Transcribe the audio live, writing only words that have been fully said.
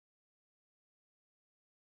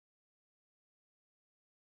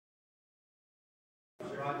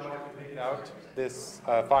Make it out this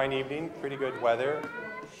fine evening. Pretty good weather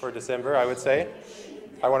for December, I would say.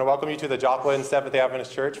 I want to welcome you to the Joplin Seventh-day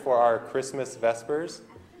Adventist Church for our Christmas Vespers.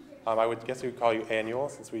 I would guess we would call you annual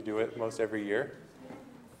since we do it most every year.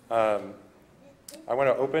 I want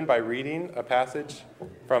to open by reading a passage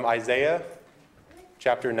from Isaiah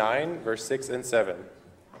chapter 9, verse 6 and 7.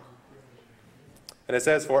 And it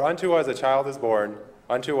says, "For unto us a child is born,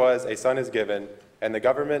 unto us a son is given, and the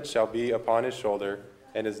government shall be upon his shoulder,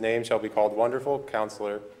 and his name shall be called Wonderful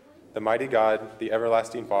Counselor, the Mighty God, the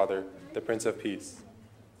Everlasting Father, the Prince of Peace.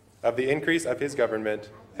 Of the increase of his government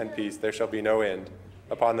and peace there shall be no end,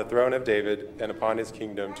 upon the throne of David and upon his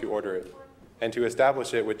kingdom to order it, and to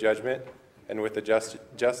establish it with judgment and with the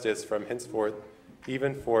justice from henceforth,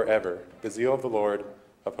 even forever. The zeal of the Lord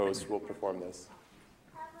of hosts will perform this."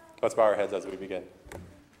 Let's bow our heads as we begin.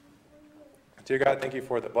 Dear God, thank you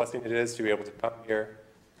for the blessing it is to be able to come here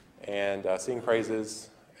and sing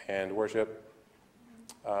praises and worship.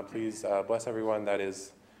 Please bless everyone that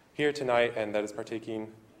is here tonight and that is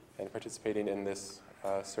partaking and participating in this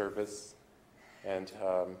service, and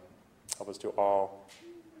help us to all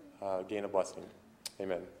gain a blessing.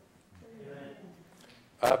 Amen.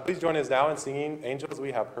 Please join us now in singing "Angels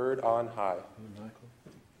We Have Heard on High."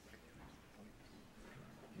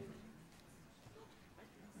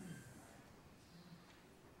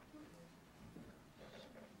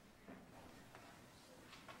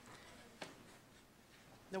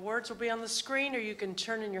 The words will be on the screen, or you can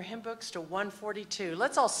turn in your hymn books to 142.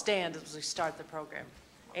 Let's all stand as we start the program.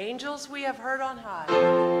 Angels we have heard on high. We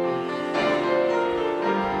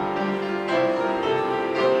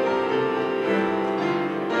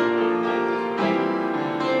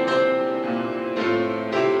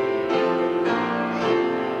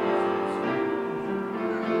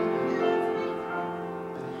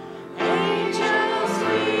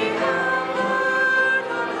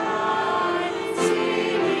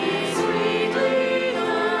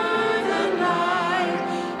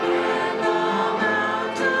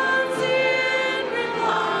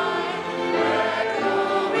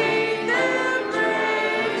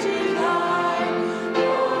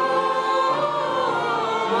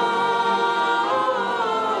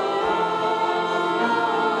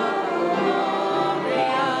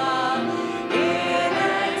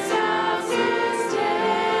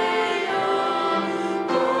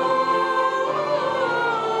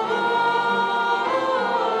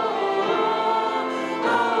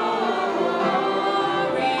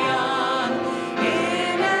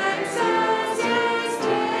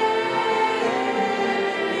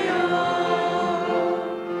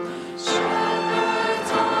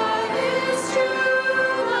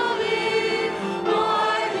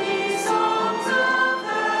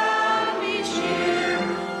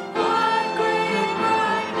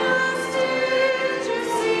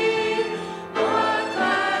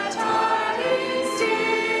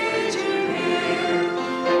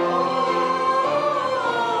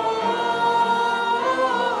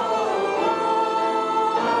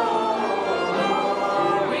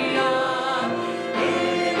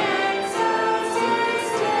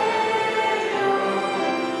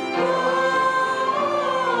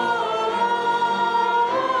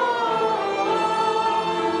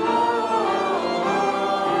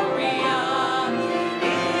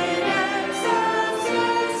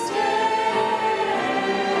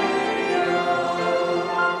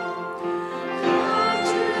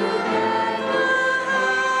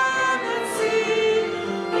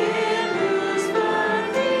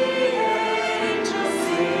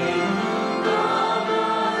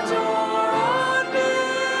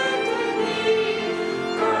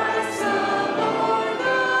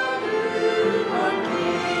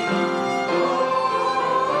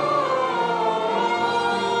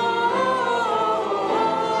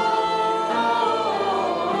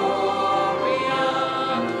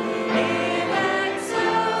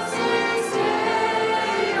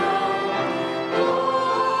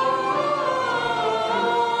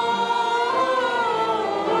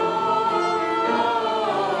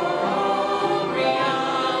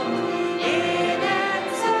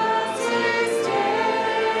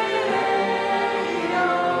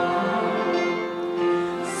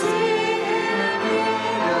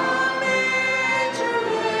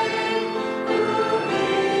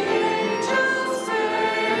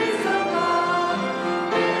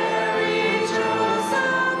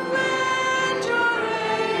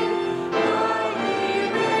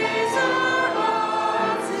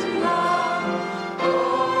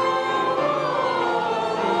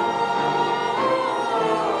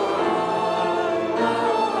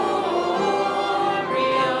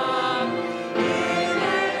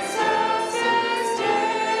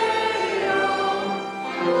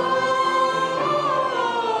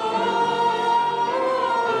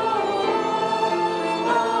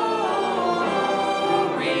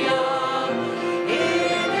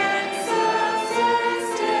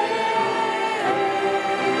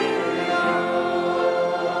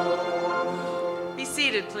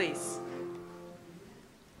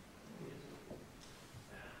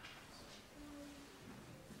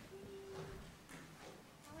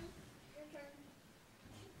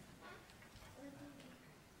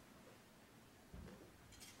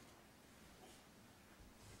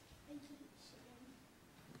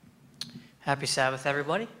Happy Sabbath,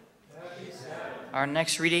 everybody. Happy Sabbath. Our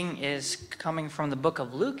next reading is coming from the book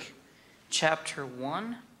of Luke, chapter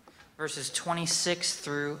 1, verses 26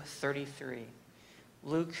 through 33.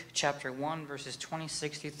 Luke chapter 1, verses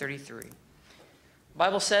 26 through 33. The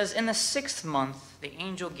Bible says, "In the 6th month, the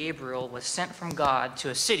angel Gabriel was sent from God to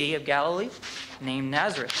a city of Galilee named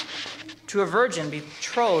Nazareth, to a virgin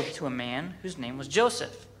betrothed to a man whose name was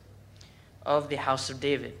Joseph, of the house of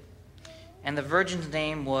David. And the virgin's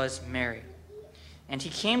name was Mary. And he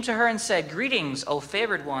came to her and said, 'Greetings, O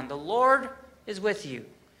favored one, the Lord is with you.'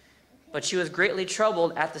 But she was greatly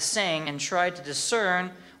troubled at the saying and tried to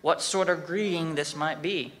discern what sort of greeting this might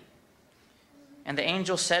be. And the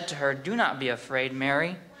angel said to her, 'Do not be afraid,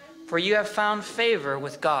 Mary, for you have found favor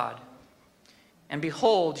with God. And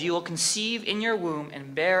behold, you will conceive in your womb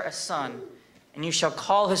and bear a son, and you shall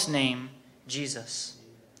call his name Jesus.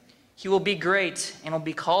 He will be great and will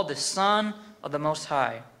be called the Son of the Most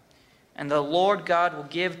High. And the Lord God will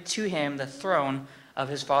give to him the throne of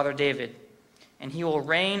his father David. And he will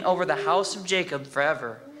reign over the house of Jacob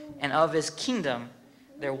forever, and of his kingdom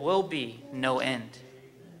there will be no end.'"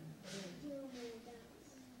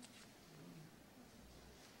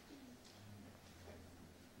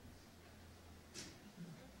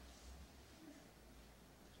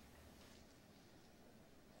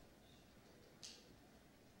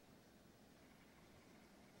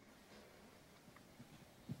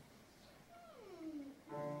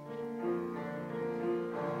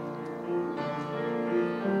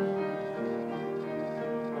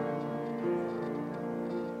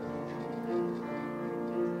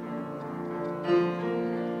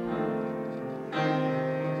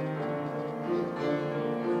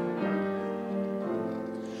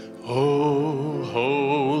 O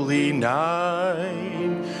holy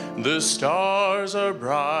night, the stars are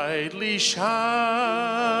brightly shining.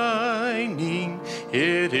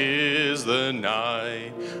 It is the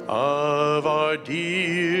night of our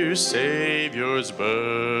dear Savior's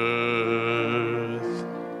birth.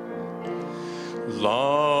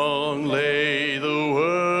 Long lay the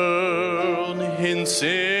world in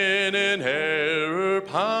sin and error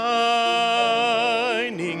pining,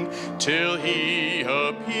 till he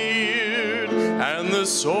appeared and the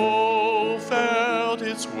soul felt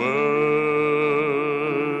its worth.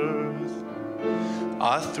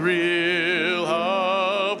 A thrill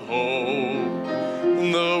of hope,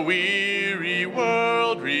 the weary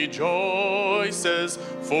world rejoices,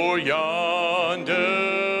 for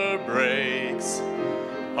yonder breaks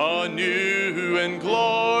a new and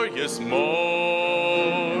glorious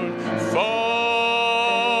morn. Fall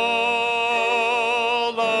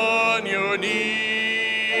on your knees.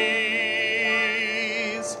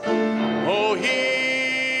 Oh, hear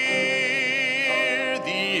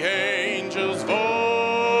the angels' voices.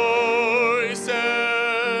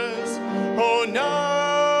 Oh, night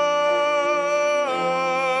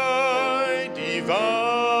divine,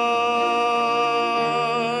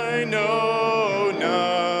 oh,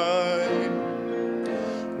 night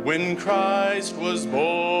when Christ was born.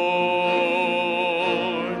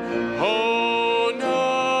 Oh,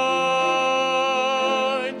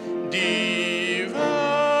 night divine,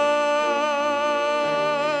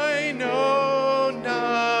 oh,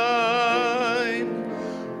 night,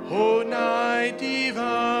 oh, night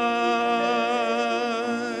divine.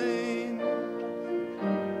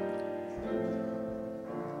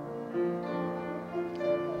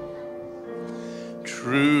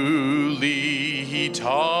 Truly he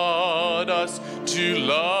taught us to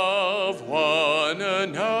love one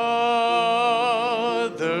another.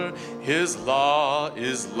 His law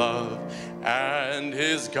is love, and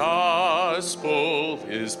his gospel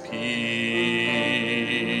is peace.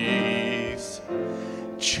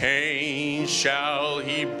 Chains shall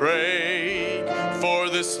he break, for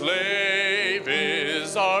the slave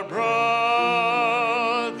is our brother,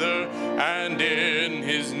 and in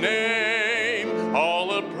his name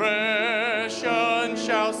all oppression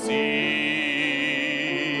shall cease.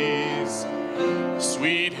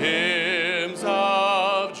 Sweet hymns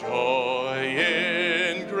of joy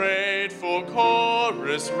in grateful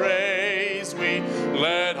chorus raise we,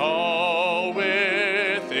 let all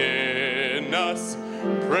within us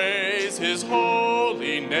praise his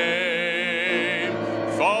holy name.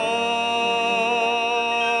 Fall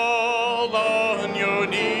on your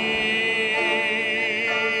knees.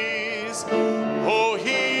 Oh,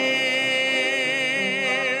 hear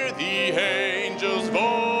the angels'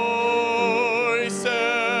 voices.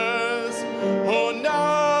 Oh,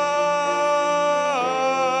 night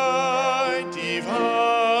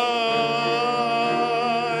divine.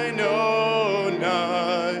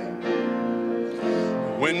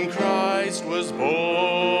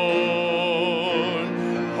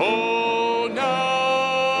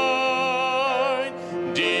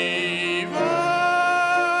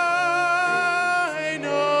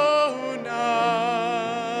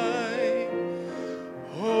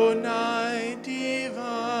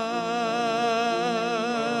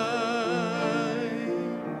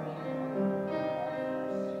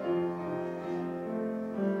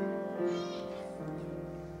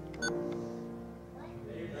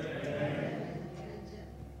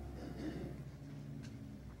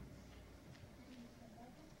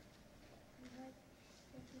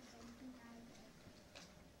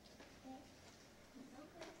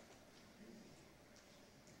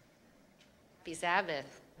 Happy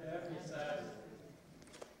Sabbath.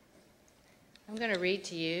 I'm going to read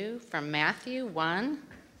to you from Matthew 1,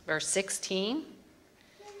 verse 16,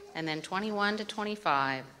 and then 21 to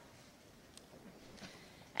 25.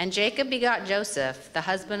 And Jacob begot Joseph, the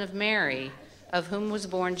husband of Mary, of whom was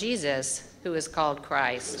born Jesus, who is called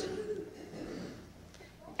Christ.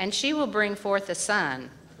 And she will bring forth a son,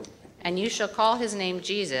 and you shall call his name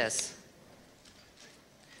Jesus,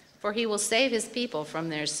 for he will save his people from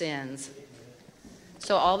their sins.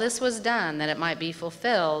 So all this was done that it might be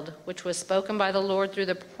fulfilled, which was spoken by the Lord through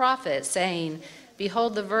the prophet, saying,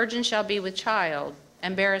 Behold, the virgin shall be with child,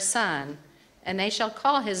 and bear a son, and they shall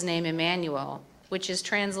call his name Emmanuel, which is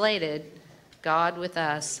translated, God with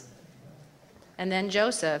us. And then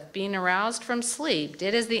Joseph, being aroused from sleep,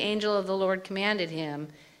 did as the angel of the Lord commanded him,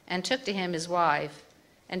 and took to him his wife,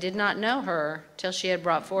 and did not know her till she had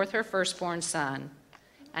brought forth her firstborn son,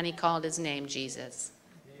 and he called his name Jesus.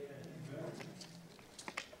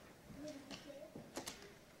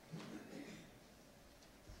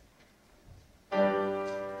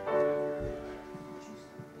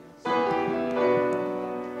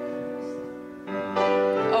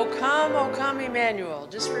 O come, Emmanuel.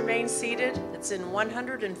 Just remain seated. It's in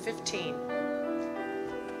 115.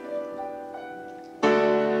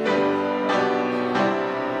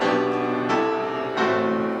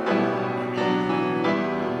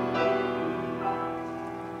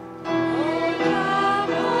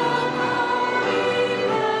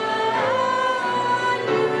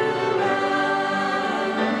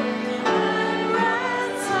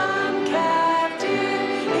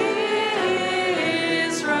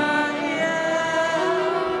 Israel,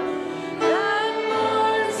 that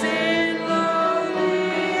mourns in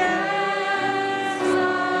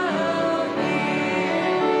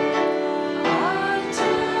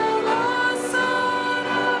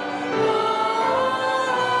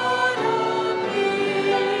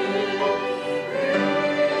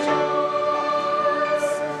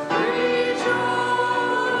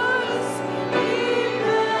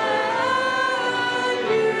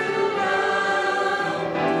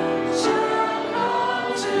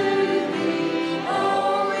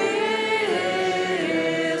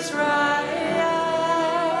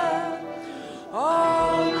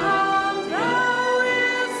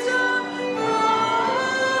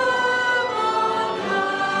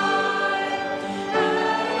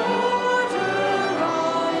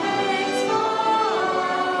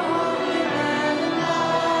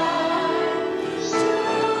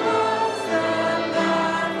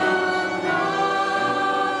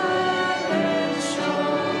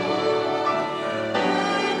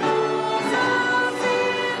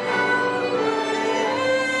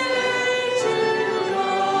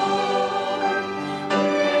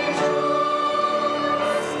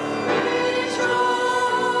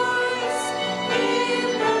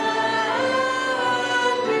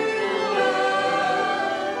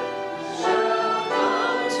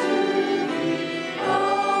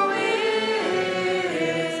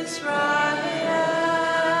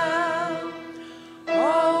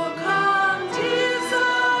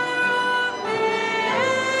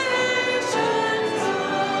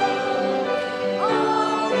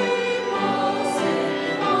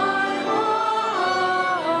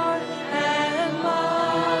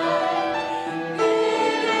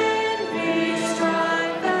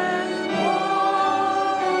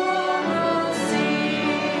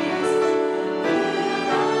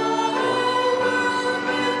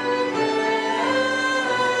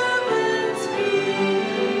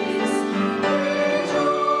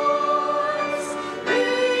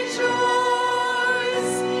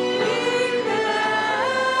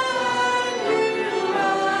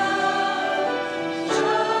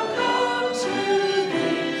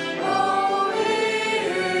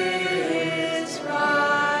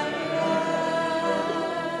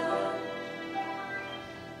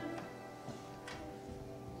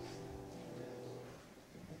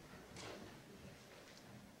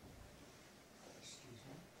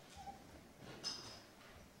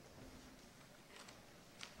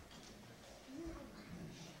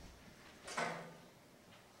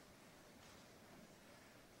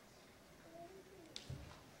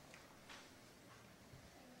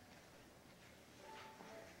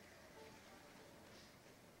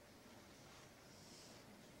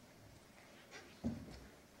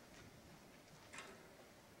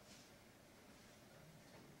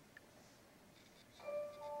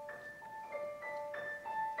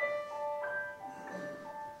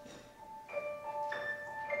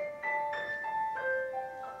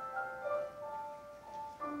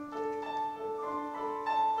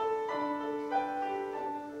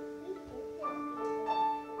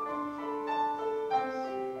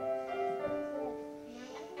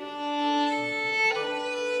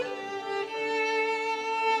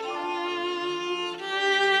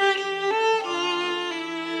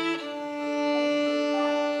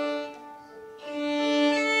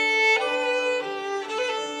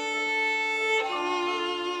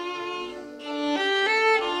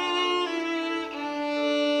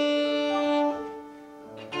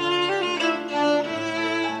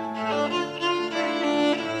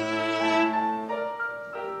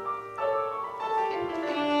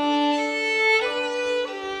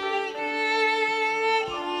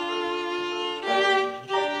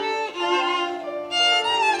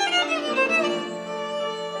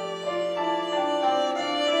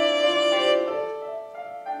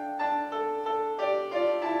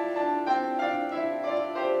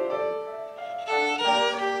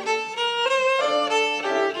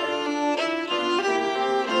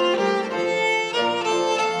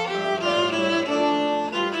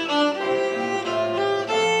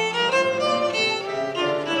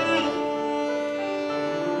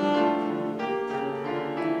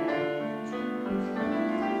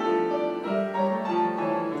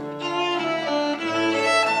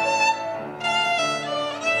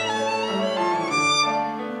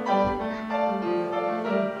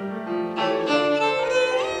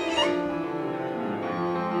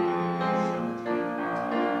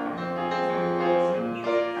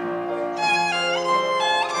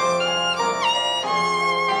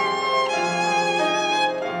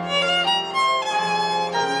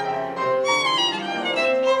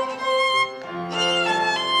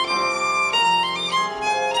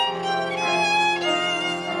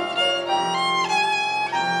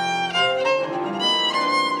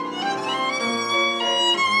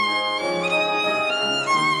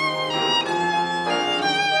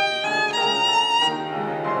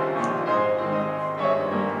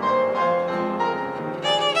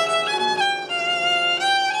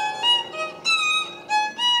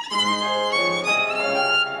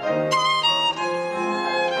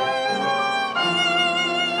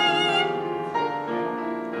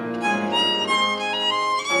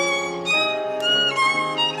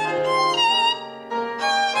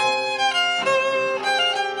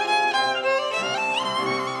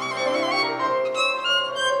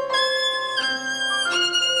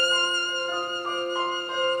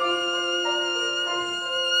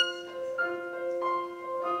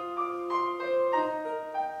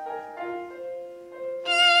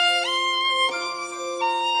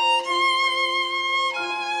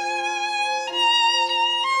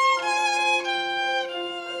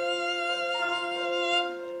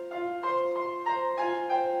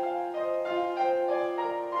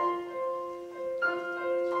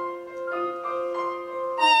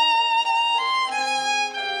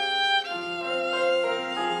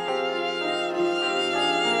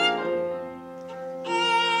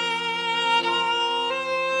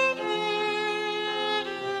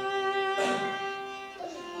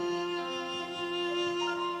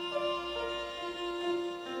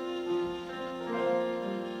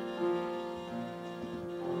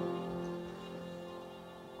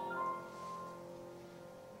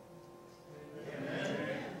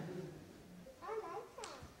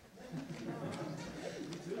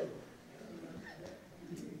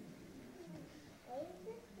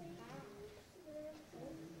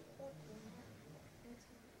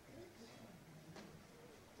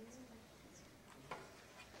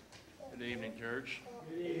Good evening, church.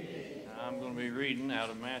 I'm going to be reading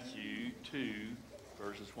out of Matthew 2,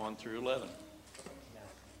 verses 1 through 11.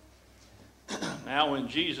 Now when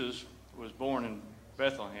Jesus was born in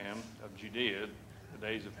Bethlehem of Judea, the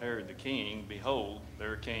days of Herod the king, behold,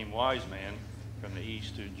 there came wise men from the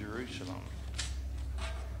east to Jerusalem,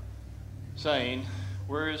 saying,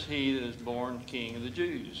 Where is he that is born King of the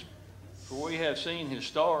Jews? For we have seen his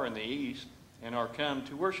star in the east, and are come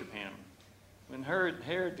to worship him. When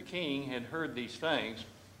Herod the king had heard these things,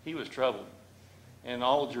 he was troubled, and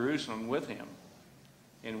all Jerusalem with him.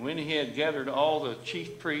 And when he had gathered all the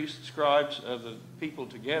chief priests, scribes of the people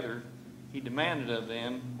together, he demanded of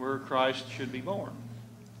them where Christ should be born.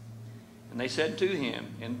 And they said to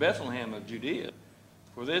him, In Bethlehem of Judea,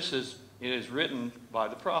 for it is written by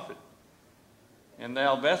the prophet, And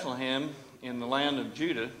thou, Bethlehem, in the land of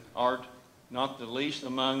Judah, art not the least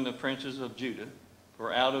among the princes of Judah,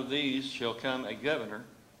 for out of these shall come a governor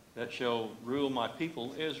that shall rule my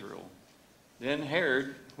people Israel. Then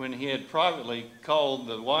Herod, when he had privately called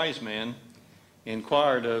the wise men,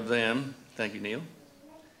 inquired of them. Thank you, Neil.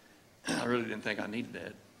 I really didn't think I needed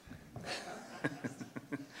that.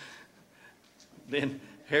 Then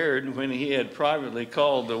Herod, when he had privately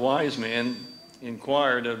called the wise men,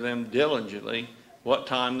 inquired of them diligently what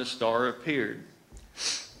time the star appeared.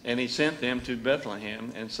 And he sent them to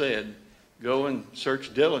Bethlehem and said, Go and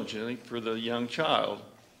search diligently for the young child,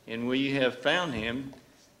 and when you have found him,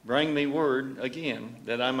 bring me word again,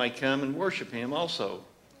 that I may come and worship him also.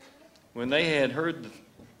 When they had heard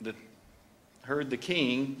the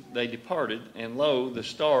king, they departed, and lo, the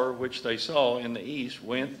star which they saw in the east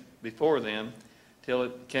went before them, till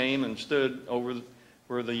it came and stood over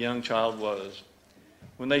where the young child was.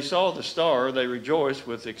 When they saw the star, they rejoiced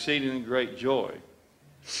with exceeding great joy.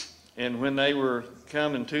 And when they were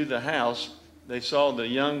come into the house, they saw the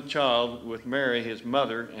young child with Mary his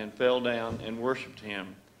mother, and fell down and worshipped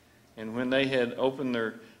him. And when they had opened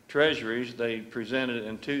their treasuries, they presented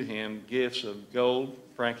unto him gifts of gold,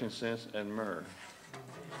 frankincense, and myrrh.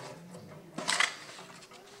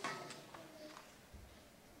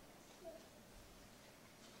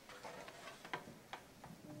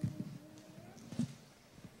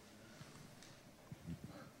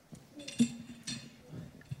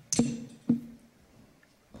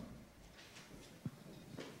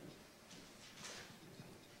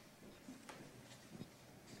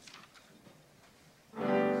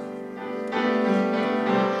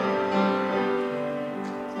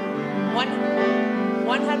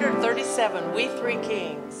 We Three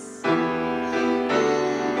Kings.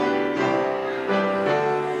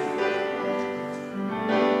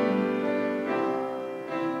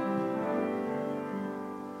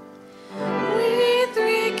 We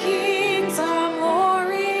three kings are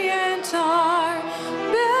orient are,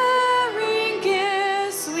 bearing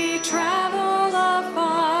gifts we travel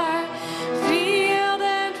afar, field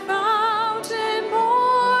and fountain,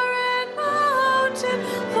 moor and mountain,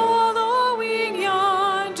 following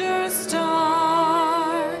yonder star.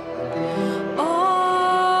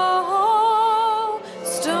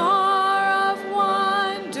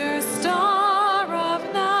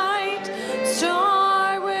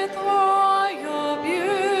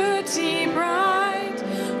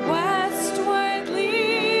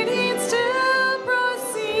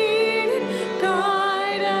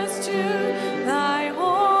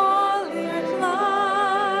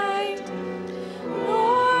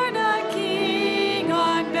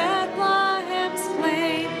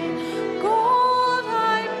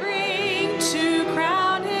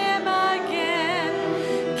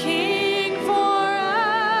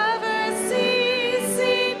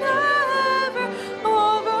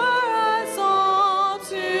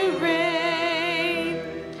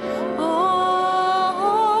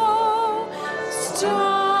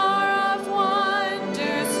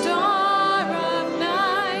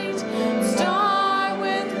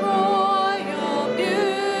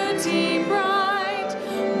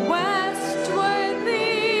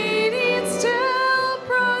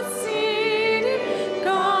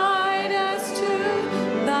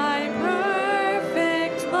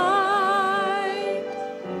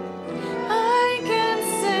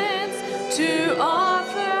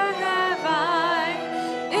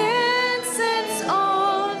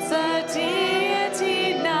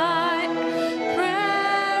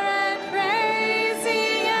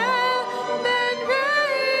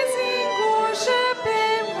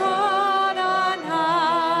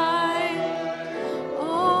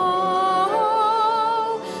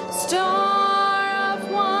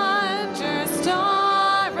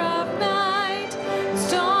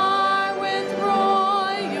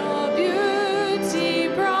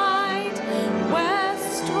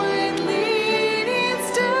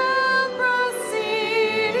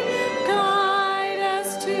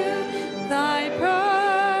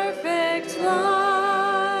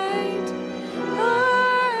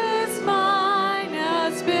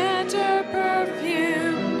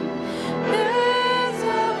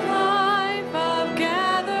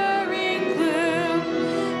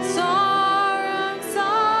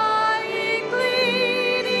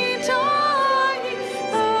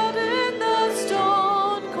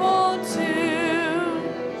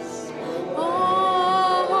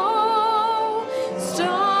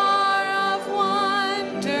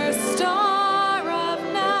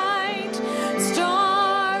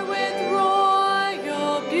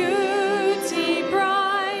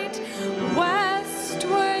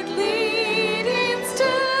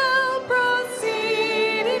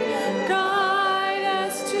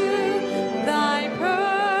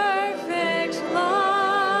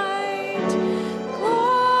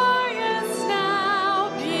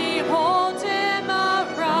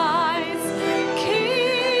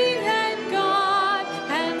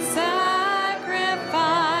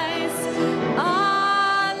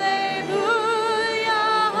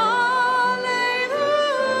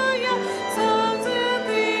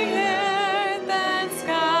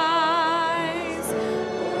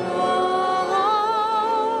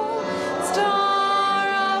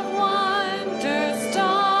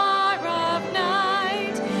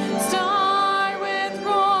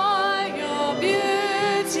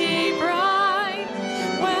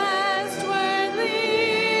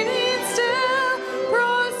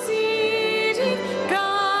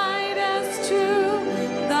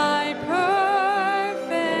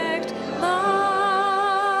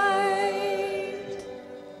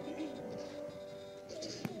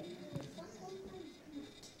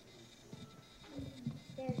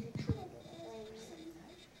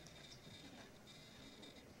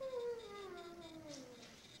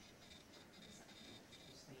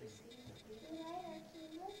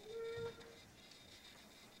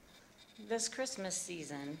 This Christmas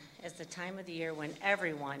season is the time of the year when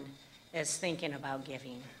everyone is thinking about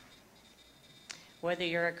giving. Whether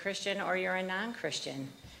you're a Christian or you're a non-Christian,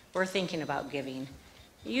 we're thinking about giving,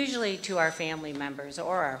 usually to our family members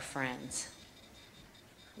or our friends.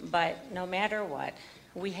 But no matter what,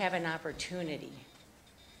 we have an opportunity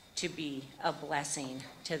to be a blessing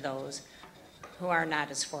to those who are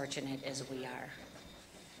not as fortunate as we are.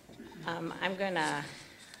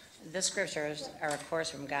 The scriptures are of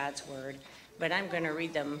course from God's word, but I'm going to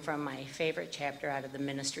read them from my favorite chapter out of the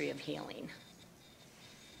Ministry of Healing.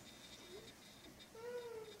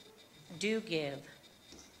 Do give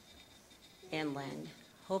and lend,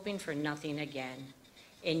 hoping for nothing again,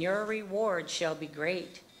 and your reward shall be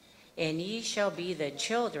great, and ye shall be the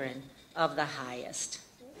children of the highest.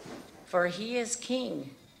 For he is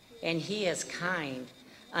king, and he is kind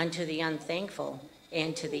unto the unthankful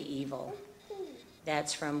and to the evil.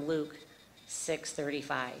 That's from Luke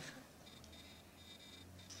 6:35.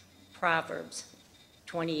 Proverbs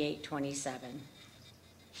 28:27.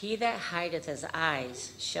 He that hideth his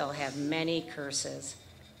eyes shall have many curses,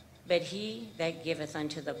 but he that giveth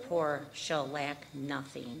unto the poor shall lack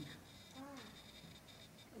nothing.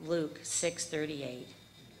 Luke 6:38.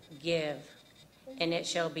 Give, and it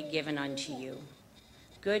shall be given unto you.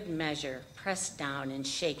 Good measure, pressed down and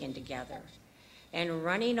shaken together, and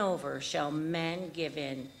running over shall men give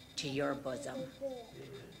in to your bosom.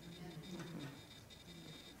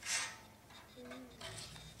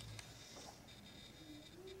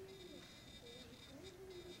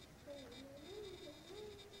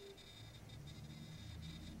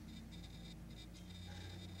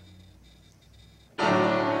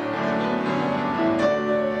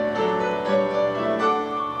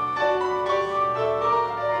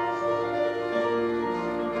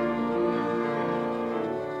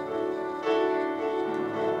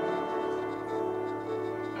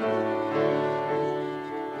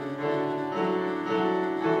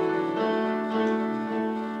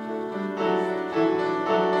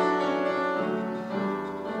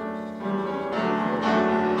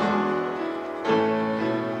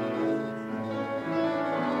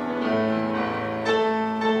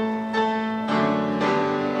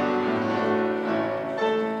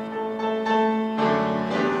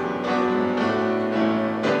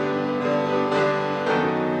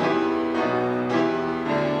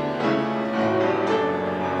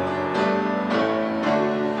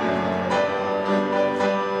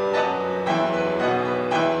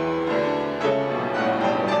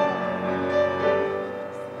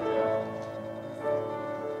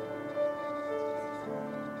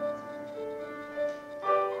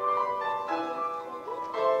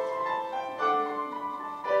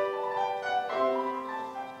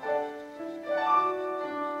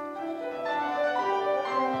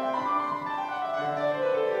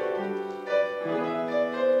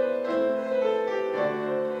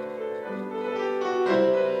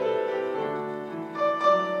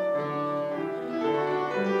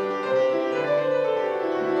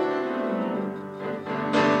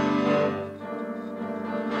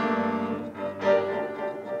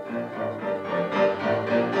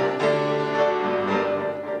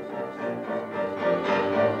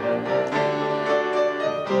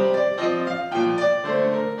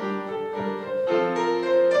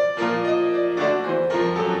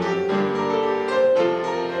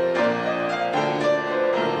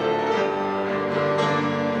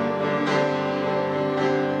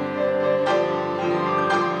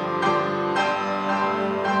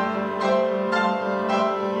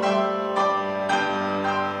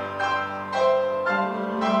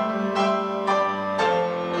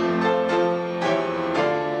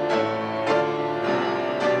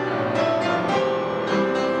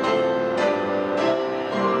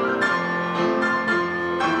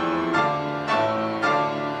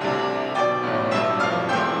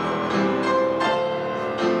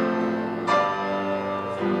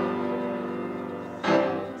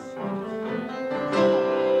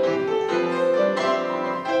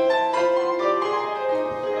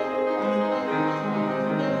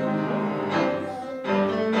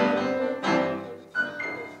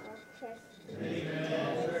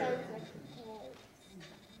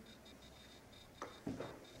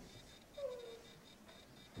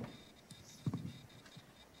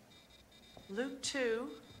 Luke 2,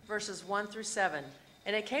 verses 1 through 7.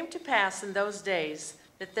 And it came to pass in those days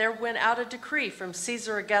that there went out a decree from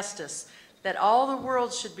Caesar Augustus that all the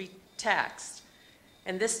world should be taxed.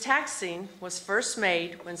 And this taxing was first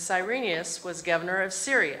made when Cyrenius was governor of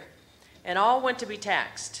Syria. And all went to be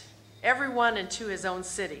taxed, every one into his own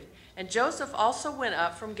city. And Joseph also went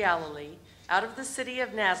up from Galilee, out of the city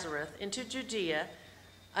of Nazareth, into Judea,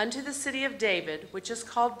 unto the city of David, which is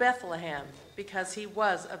called Bethlehem, because he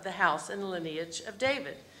was of the house and lineage of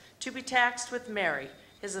David, to be taxed with Mary,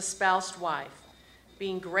 his espoused wife,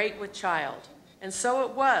 being great with child. And so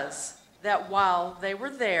it was, that while they were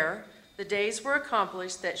there, the days were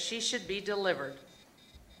accomplished that she should be delivered.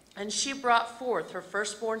 And she brought forth her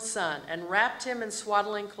firstborn son, and wrapped him in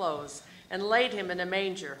swaddling clothes, and laid him in a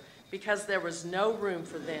manger, because there was no room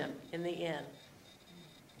for them in the inn.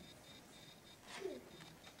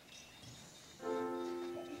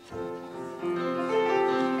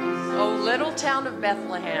 O Little Town of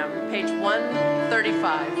Bethlehem, page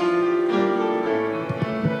 135.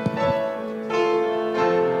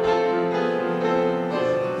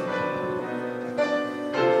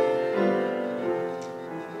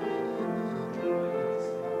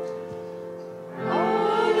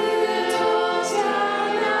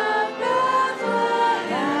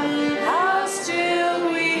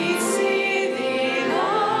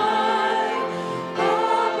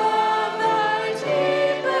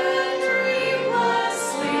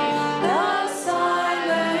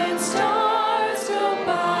 Silent storm.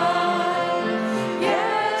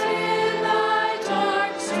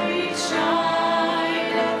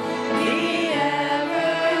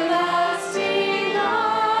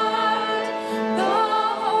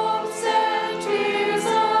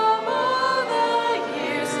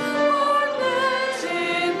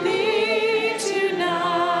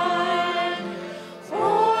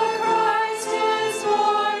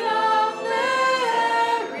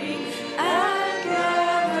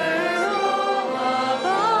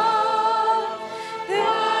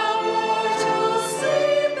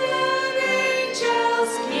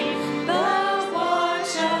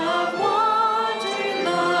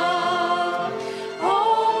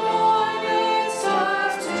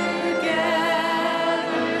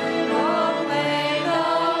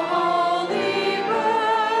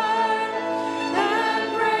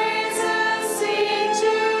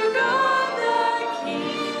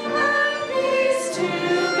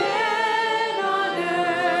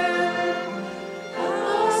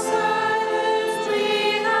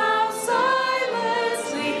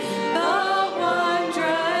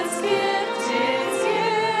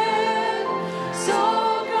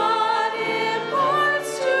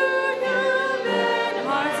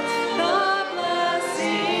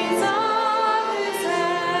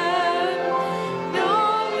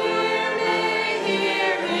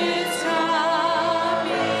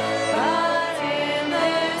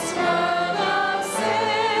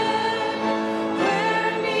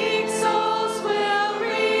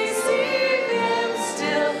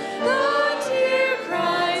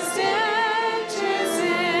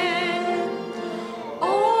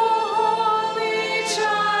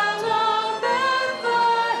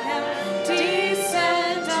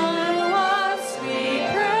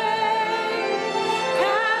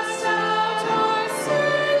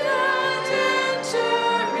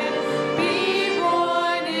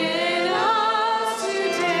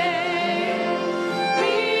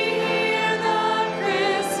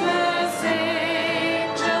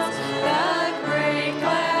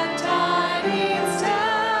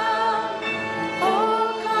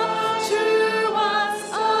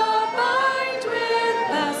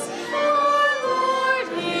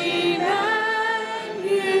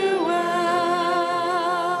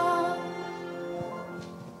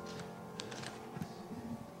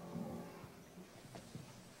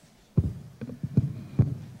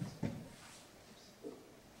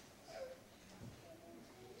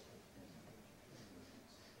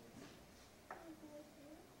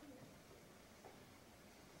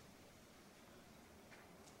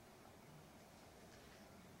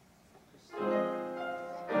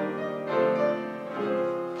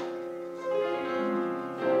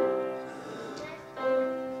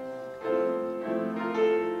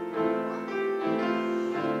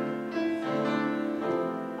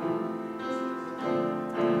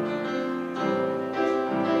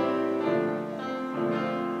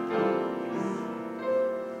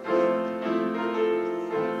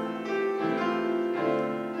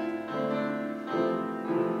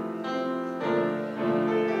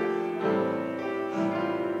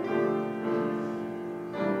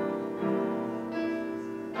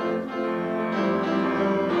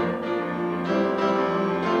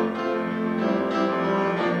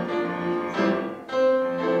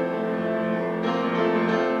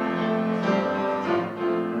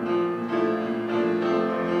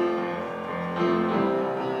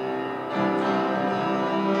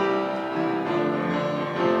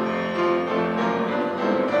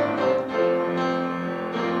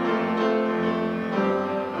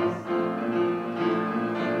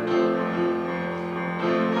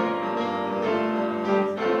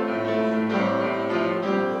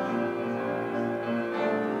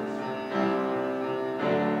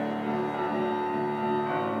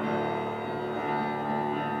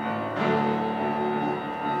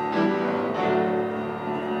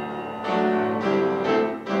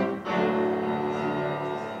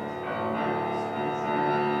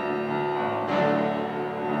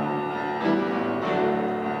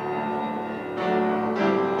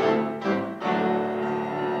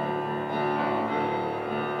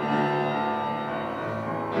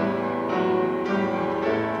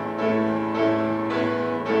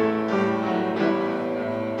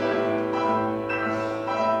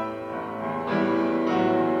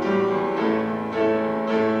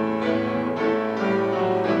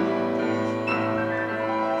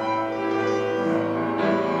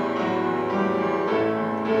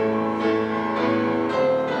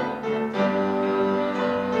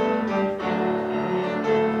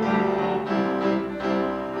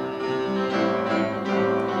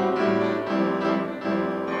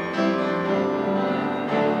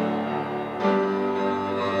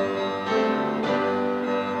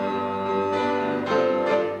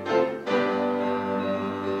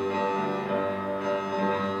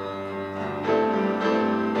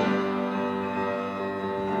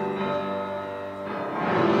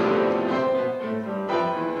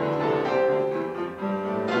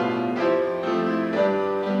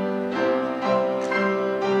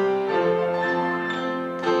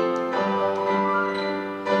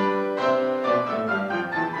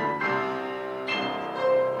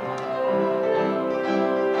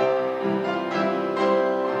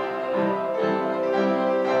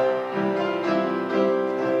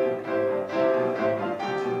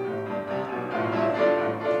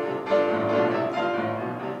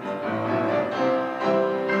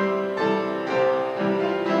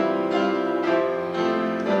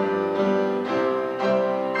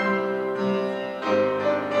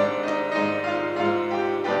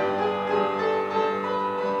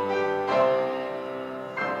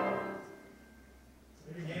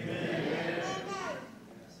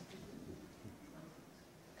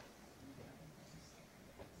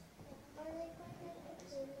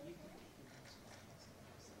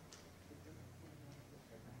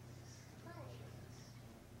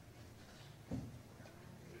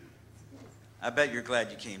 I bet you're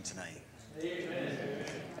glad you came tonight. Amen.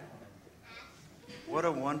 What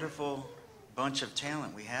a wonderful bunch of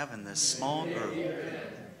talent we have in this small group.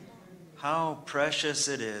 How precious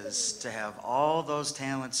it is to have all those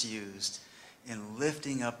talents used in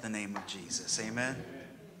lifting up the name of Jesus. Amen.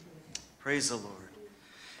 Praise the Lord.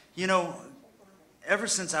 You know, ever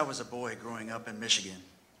since I was a boy growing up in Michigan,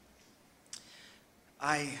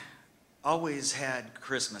 I always had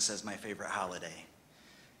Christmas as my favorite holiday.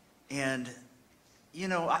 And, you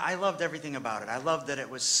know, I loved everything about it. I loved that it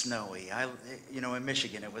was snowy. In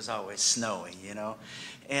Michigan it was always snowy, you know.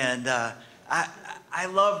 And I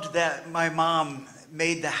loved that my mom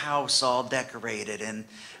made the house all decorated. And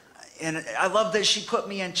I loved that she put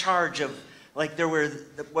me in charge of, like, there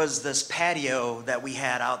was this patio that we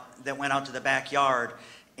had out that went out to the backyard,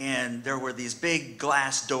 and there were these big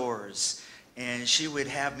glass doors, and she would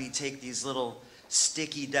have me take these little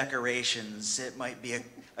sticky decorations. It might be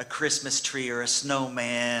a Christmas tree or a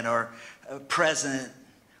snowman or a present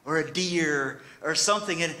or a deer or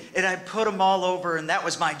something, and I'd put them all over, and that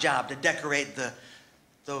was my job, to decorate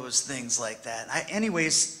those things like that.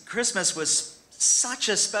 Anyways, Christmas was such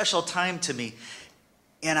a special time to me.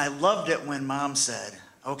 And I loved it when Mom said,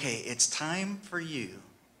 okay, it's time for you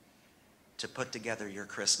to put together your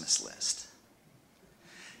Christmas list.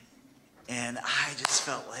 And I just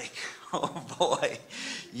felt like, oh boy,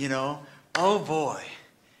 you know, oh boy.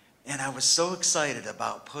 And I was so excited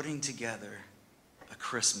about putting together a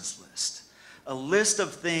Christmas list. A list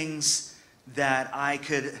of things that I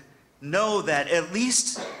could know that at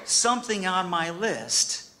least something on my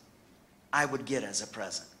list I would get as a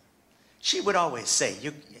present. She would always say,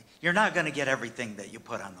 you're not going to get everything that you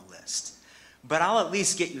put on the list, but I'll at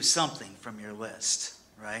least get you something from your list,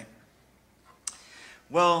 right?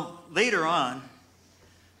 Well, later on,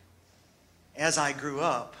 as I grew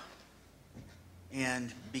up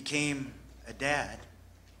and became a dad,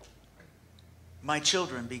 my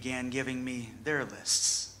children began giving me their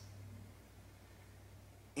lists.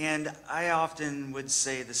 And I often would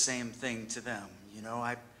say the same thing to them. You know,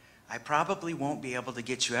 I probably won't be able to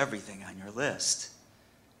get you everything on your list,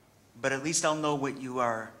 but at least I'll know what you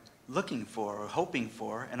are looking for or hoping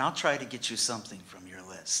for, and I'll try to get you something from your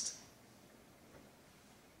list.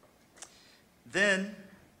 Then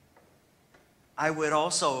I would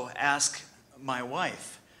also ask my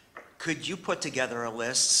wife, could you put together a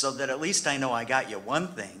list so that at least I know I got you one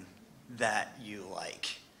thing that you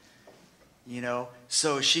like? You know,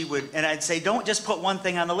 so she would, and I'd say, don't just put one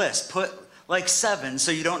thing on the list, put like 7,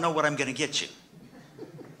 so you don't know what I'm going to get you.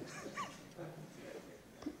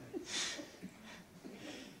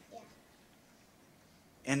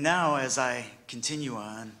 And now, as I continue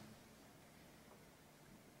on,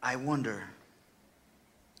 I wonder,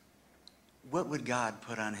 what would God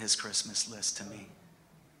put on his Christmas list to me?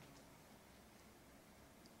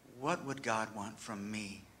 What would God want from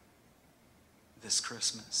me this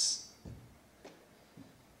Christmas?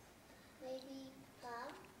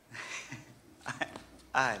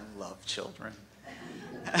 I love children.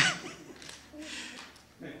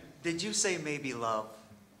 Did you say maybe love?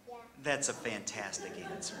 Yeah. That's a fantastic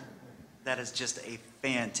answer. That is just a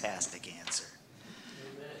fantastic answer.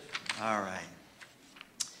 All right.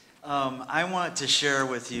 I want to share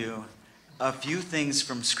with you a few things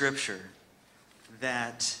from Scripture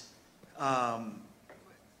that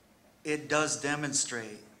it does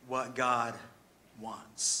demonstrate what God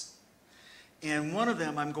wants. And one of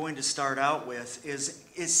them I'm going to start out with is,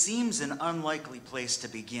 it seems an unlikely place to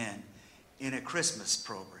begin in a Christmas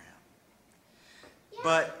program.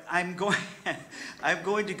 But I'm going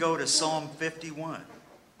to go to Psalm 51.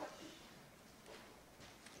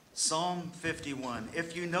 Psalm 51.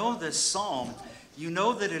 If you know this psalm, you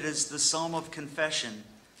know that it is the psalm of confession,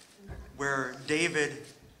 where David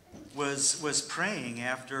was praying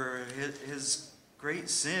after his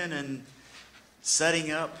great sin and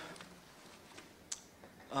setting up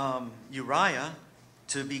Uriah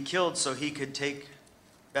to be killed so he could take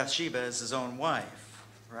Bathsheba as his own wife,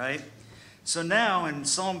 right? So now in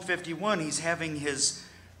Psalm 51, he's having his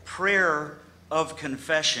prayer of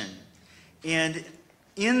confession. And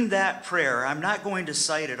in that prayer, I'm not going to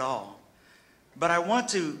cite it all, but I want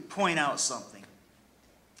to point out something.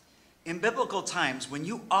 In biblical times, when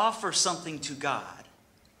you offer something to God,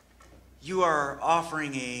 you are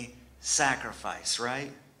offering a sacrifice,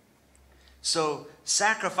 right? So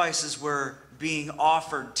sacrifices were being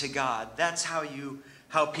offered to God. That's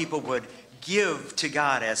how people would give to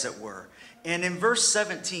God, as it were. And in verse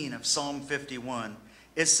 17 of Psalm 51,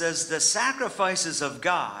 it says, the sacrifices of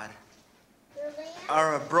God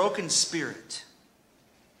are a broken spirit,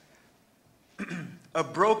 a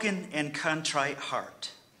broken and contrite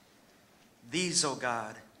heart. These, O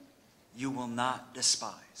God, you will not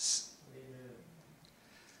despise.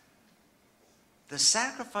 The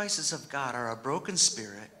sacrifices of God are a broken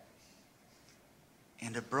spirit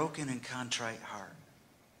and a broken and contrite heart.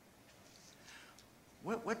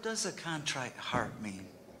 What does a contrite heart mean?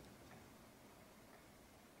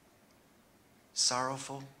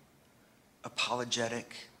 Sorrowful,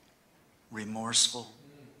 apologetic, remorseful,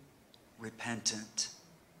 repentant.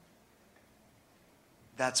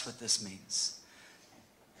 That's what this means.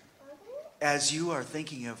 As you are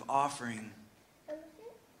thinking of offering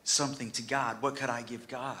something to God, what could I give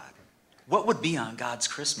God? What would be on God's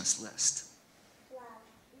Christmas list?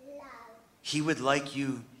 He would like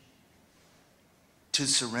you to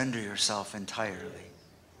surrender yourself entirely.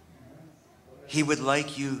 He would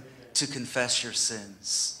like you to confess your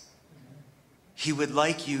sins. He would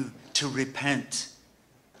like you to repent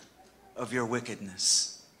of your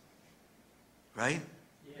wickedness. Right?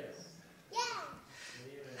 Yes.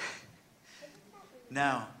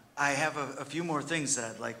 Now, I have a few more things that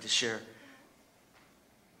I'd like to share.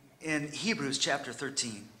 In Hebrews chapter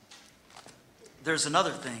 13, there's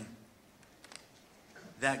another thing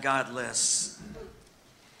that God lists.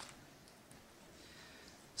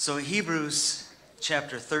 So Hebrews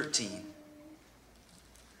chapter 13.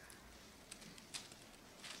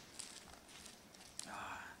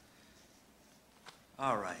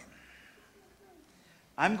 All right.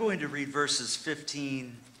 I'm going to read verses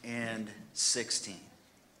 15 and 16.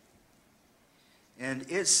 And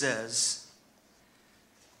it says,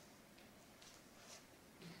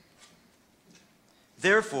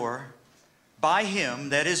 therefore, by him,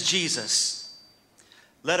 that is Jesus,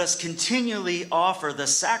 let us continually offer the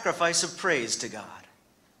sacrifice of praise to God.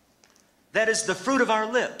 That is the fruit of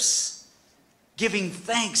our lips, giving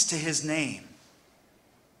thanks to his name.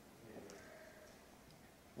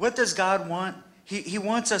 What does God want? He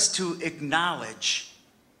wants us to acknowledge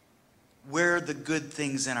where the good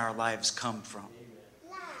things in our lives come from.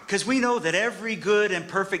 Because we know that every good and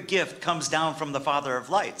perfect gift comes down from the Father of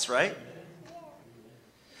lights, right?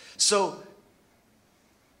 So,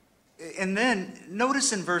 and then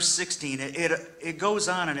notice in verse 16, it goes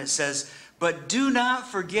on and it says, but do not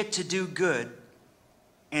forget to do good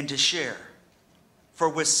and to share, for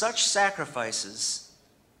with such sacrifices,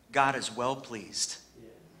 God is well pleased.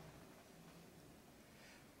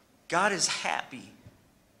 God is happy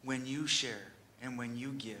when you share and when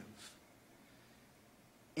you give.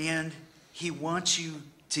 And he wants you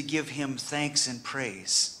to give him thanks and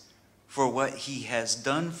praise for what he has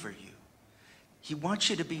done for you. He wants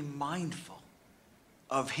you to be mindful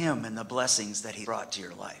of him and the blessings that he brought to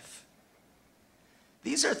your life.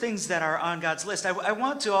 These are things that are on God's list. I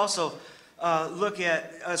want to also look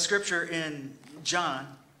at a scripture in John,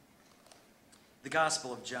 the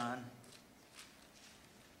Gospel of John,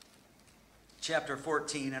 chapter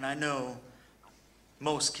 14, and I know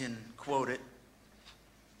most can quote it.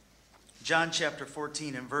 John chapter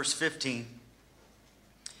 14 and verse 15.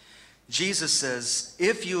 Jesus says,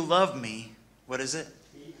 if you love me, what is it?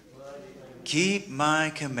 Keep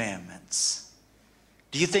my commandments.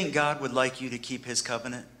 Do you think God would like you to keep his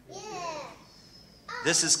covenant? Yes.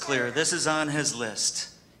 This is clear. This is on his list.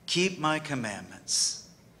 Keep my commandments.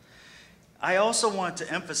 I also want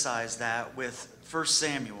to emphasize that with 1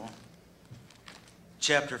 Samuel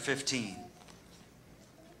chapter 15.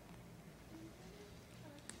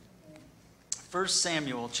 1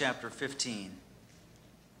 Samuel chapter 15.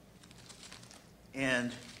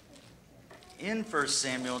 And in 1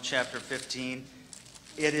 Samuel chapter 15,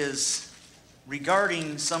 it is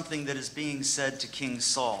regarding something that is being said to King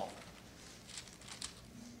Saul.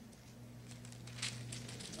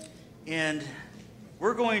 And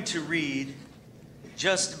we're going to read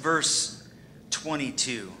just verse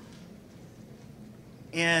 22.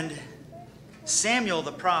 And Samuel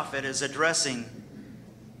the prophet is addressing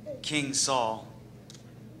King Saul.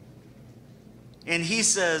 And he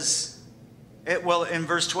says, in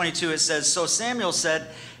verse 22 it says, so Samuel said,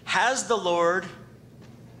 has the Lord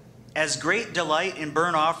as great delight in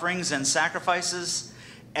burnt offerings and sacrifices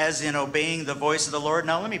as in obeying the voice of the Lord?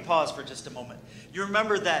 Now let me pause for just a moment. You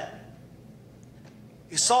remember that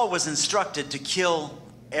Saul was instructed to kill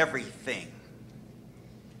everything.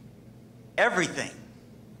 Everything.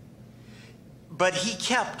 But he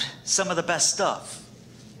kept some of the best stuff,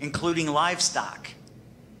 including livestock.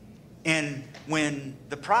 And when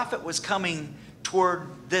the prophet was coming toward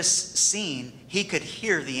this scene, he could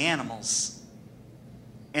hear the animals.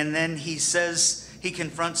 And then he says, he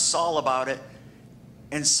confronts Saul about it.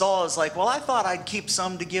 And Saul is like, well, I thought I'd keep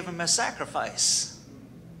some to give him a sacrifice.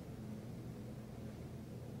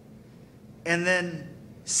 And then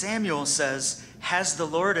Samuel says, Has the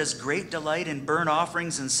Lord as great delight in burnt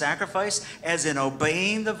offerings and sacrifice as in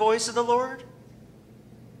obeying the voice of the Lord?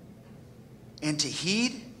 And to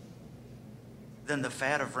heed than the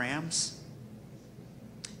fat of rams?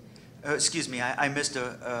 I missed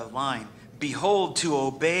a line. Behold, to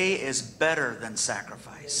obey is better than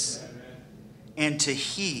sacrifice, and to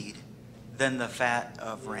heed than the fat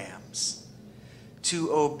of rams.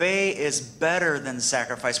 To obey is better than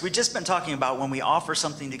sacrifice. We've just been talking about when we offer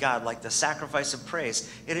something to God, like the sacrifice of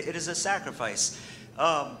praise. It is a sacrifice.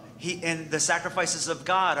 And the sacrifices of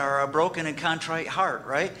God are a broken and contrite heart,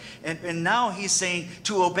 right? And now he's saying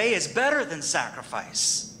to obey is better than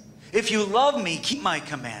sacrifice. If you love me, keep my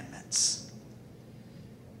commandments.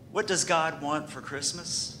 What does God want for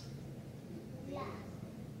Christmas? Love.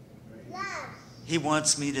 He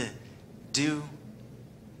wants me to do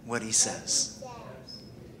what he says.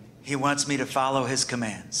 He wants me to follow his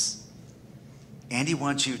commands. And he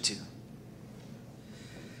wants you to.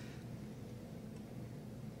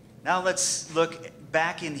 Now let's look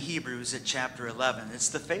back in Hebrews at chapter 11. It's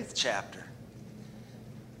the faith chapter.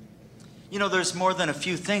 You know, there's more than a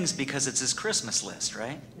few things because it's his Christmas list,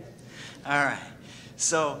 right? All right.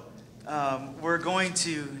 So we're going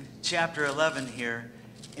to chapter 11 here.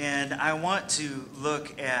 And I want to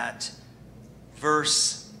look at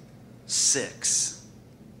verse 6.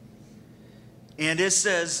 And it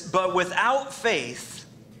says, but without faith,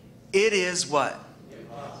 it is what?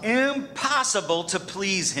 Impossible to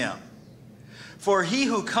please him. For he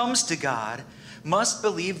who comes to God must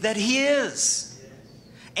believe that he is,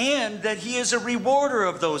 and that he is a rewarder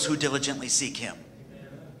of those who diligently seek him.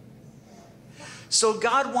 So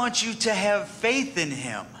God wants you to have faith in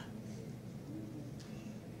him.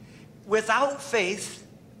 Without faith,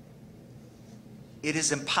 it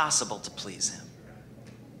is impossible to please him.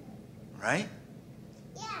 Right?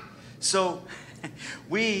 Yeah. So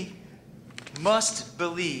we must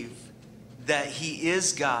believe that he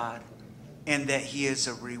is God and that he is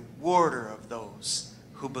a rewarder of those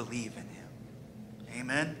who believe in him.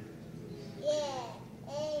 Amen? Yeah.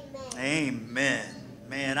 Amen. Amen.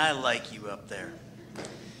 Man, I like you up there.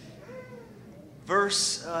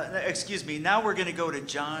 Now we're going to go to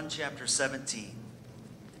John chapter 17.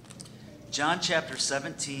 John chapter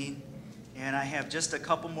 17, and I have just a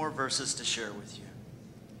couple more verses to share with you.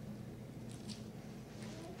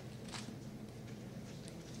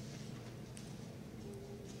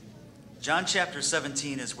 John chapter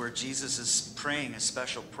 17 is where Jesus is praying a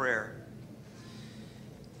special prayer.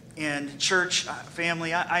 And church,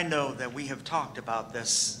 family, I know that we have talked about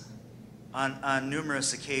this on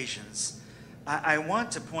numerous occasions. I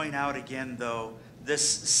want to point out again, though, this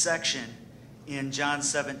section in John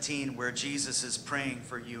 17 where Jesus is praying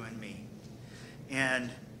for you and me.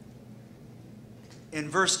 And in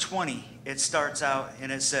verse 20, it starts out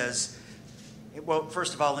and it says, well,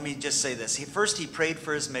 first of all, let me just say this. First he prayed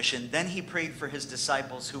for his mission, then he prayed for his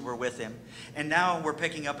disciples who were with him. And now we're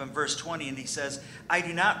picking up in verse 20 and he says, I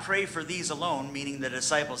do not pray for these alone, meaning the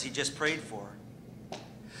disciples he just prayed for,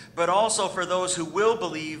 but also for those who will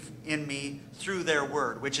believe in me through their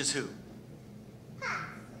word, which is who?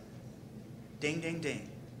 Ding, ding, ding.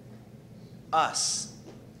 Us.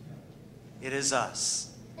 It is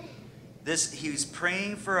us. He's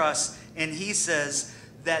praying for us, and he says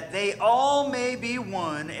that they all may be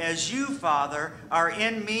one, as you, Father, are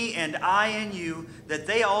in me and I in you, that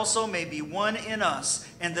they also may be one in us,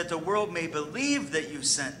 and that the world may believe that you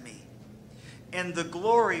sent me. And the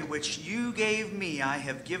glory which you gave me I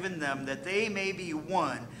have given them, that they may be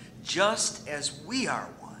one, just as we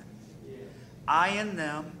are one. I in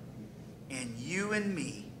them, and you in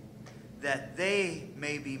me, that they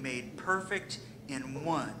may be made perfect in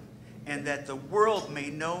one, and that the world may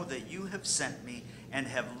know that you have sent me and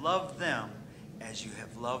have loved them as you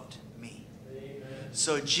have loved me. Amen.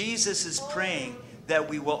 So Jesus is praying that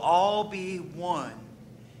we will all be one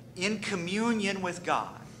in communion with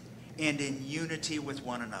God and in unity with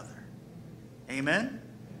one another. Amen?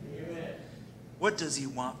 Amen. What does he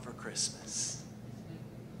want for Christmas?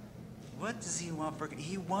 What does he want for?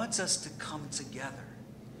 He wants us to come together.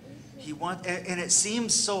 And it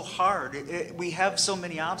seems so hard. We have so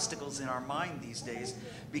many obstacles in our mind these days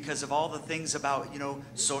because of all the things about,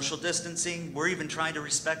 social distancing. We're even trying to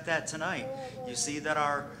respect that tonight. You see that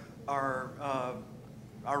our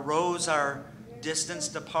rows are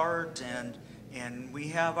distanced apart, and we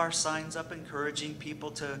have our signs up encouraging people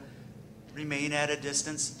to remain at a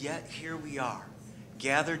distance. Yet here we are,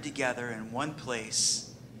 gathered together in one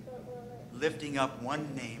place, lifting up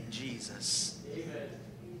one name, Jesus. Amen.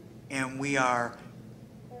 And we are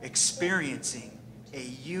experiencing a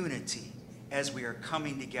unity as we are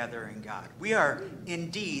coming together in God. We are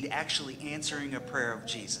indeed actually answering a prayer of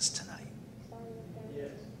Jesus tonight.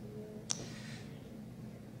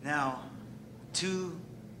 Now, two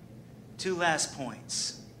last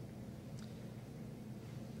points.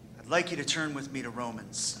 I'd like you to turn with me to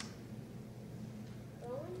Romans.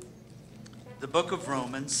 The book of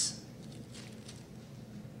Romans,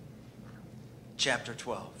 chapter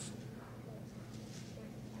 12.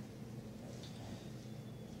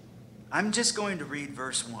 I'm just going to read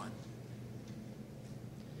verse 1.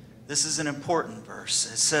 This is an important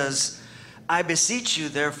verse. It says, I beseech you,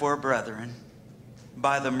 therefore, brethren,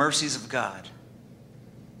 by the mercies of God,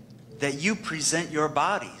 that you present your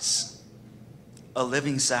bodies a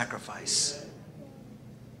living sacrifice,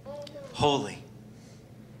 holy,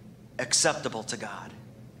 acceptable to God,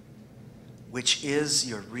 which is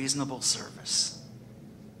your reasonable service.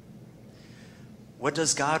 What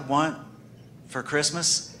does God want for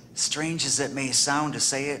Christmas? Strange as it may sound to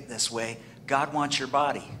say it this way, God wants your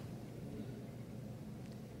body.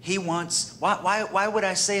 He wants, why would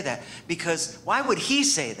I say that? Because why would he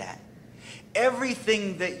say that?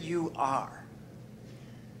 Everything that you are,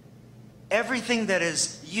 everything that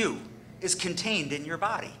is you, is contained in your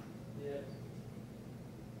body. Yes.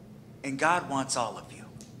 And God wants all of you.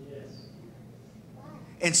 Yes.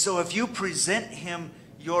 And so if you present him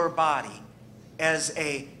your body as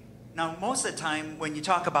a, now most of the time when you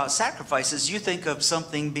talk about sacrifices, you think of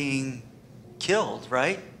something being killed,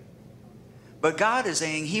 right? But God is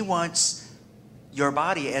saying he wants your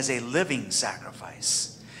body as a living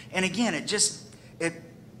sacrifice. And again, it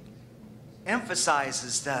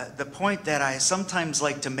emphasizes the point that I sometimes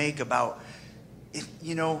like to make about,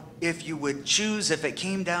 if you would choose, if it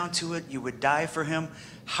came down to it, you would die for him,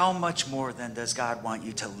 how much more then does God want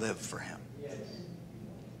you to live for him? Yes.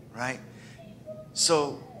 Right?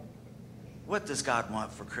 So, what does God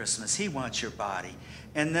want for Christmas? He wants your body.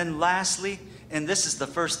 And then lastly, and this is the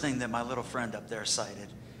first thing that my little friend up there cited,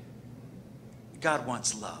 God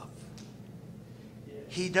wants love.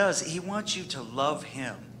 He does. He wants you to love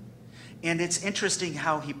him. And it's interesting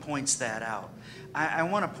how he points that out. I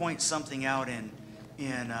want to point something out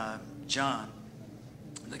in John,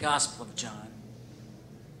 the Gospel of John,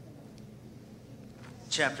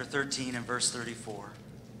 chapter 13 and verse 34.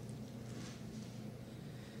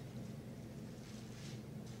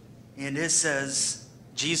 And it says,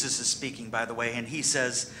 Jesus is speaking, by the way, and he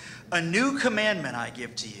says, a new commandment I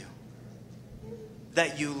give to you,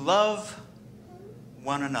 that you love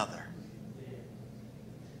one another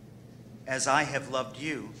as I have loved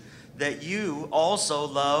you, that you also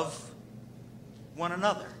love one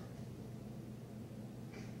another.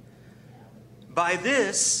 By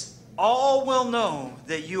this, all will know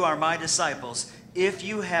that you are my disciples if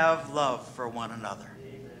you have love for one another.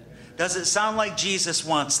 Does it sound like Jesus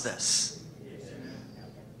wants this?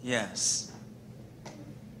 Yes.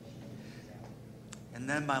 And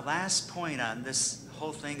then my last point on this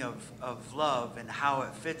whole thing of love and how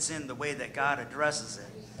it fits in the way that God addresses it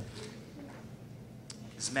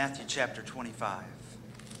is Matthew chapter 25.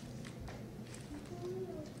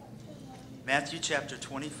 Matthew chapter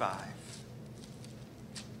 25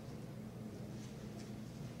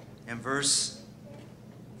 and verse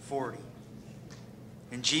 40.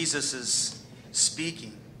 And Jesus is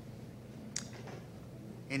speaking.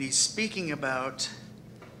 And he's speaking about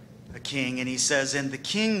a king, and he says, and the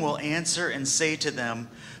king will answer and say to them,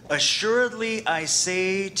 assuredly I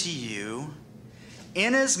say to you,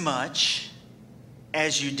 inasmuch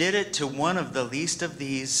as you did it to one of the least of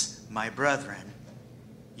these, my brethren,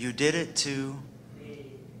 you did it to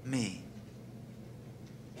me.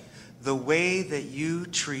 The way that you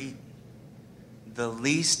treat the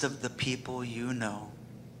least of the people you know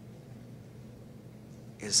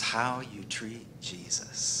is how you treat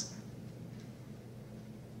Jesus.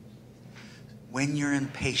 When you're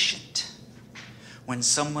impatient, when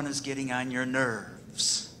someone is getting on your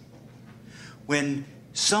nerves, when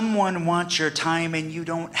someone wants your time and you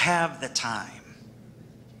don't have the time,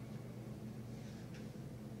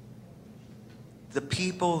 the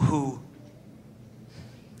people who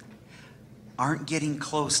aren't getting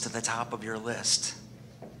close to the top of your list,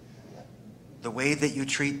 the way that you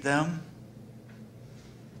treat them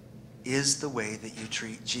is the way that you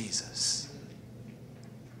treat Jesus.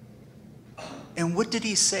 And what did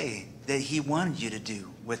he say that he wanted you to do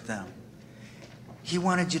with them? He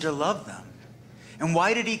wanted you to love them. And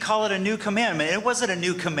why did he call it a new commandment? It wasn't a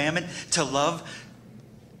new commandment to love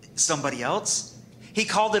somebody else. He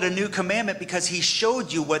called it a new commandment because he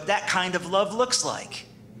showed you what that kind of love looks like.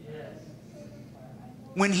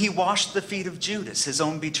 When he washed the feet of Judas, his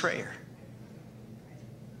own betrayer.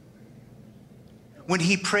 when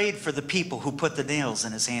he prayed for the people who put the nails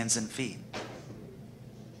in his hands and feet.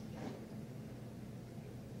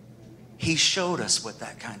 He showed us what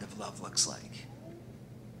that kind of love looks like.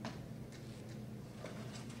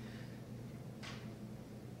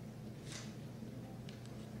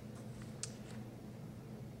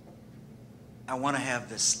 I want to have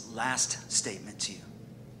this last statement to you.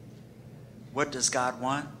 What does God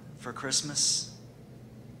want for Christmas?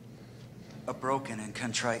 A broken and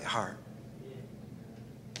contrite heart.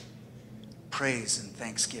 Praise and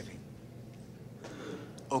thanksgiving.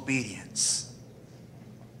 Obedience.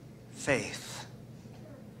 Faith.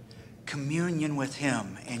 Communion with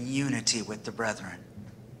him and unity with the brethren.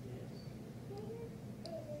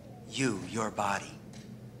 You, your body.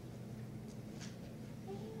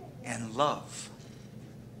 And love.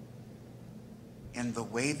 And the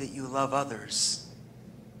way that you love others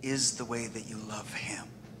is the way that you love him.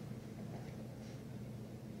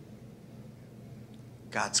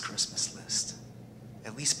 God's Christmas list.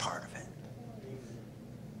 At least part of it.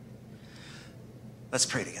 Let's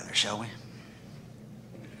pray together, shall we?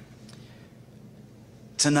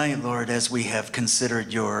 Tonight, Lord, as we have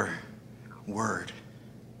considered your word,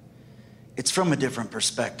 it's from a different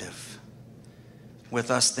perspective,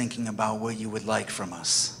 with us thinking about what you would like from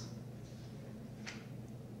us.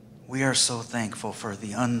 We are so thankful for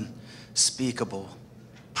the unspeakable,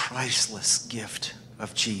 priceless gift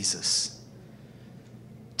of Jesus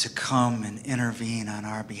to come and intervene on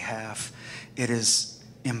our behalf. It is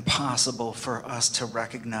impossible for us to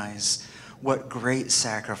recognize what great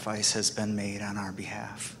sacrifice has been made on our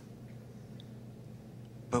behalf.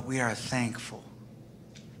 But we are thankful,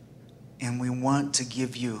 and we want to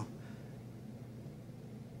give you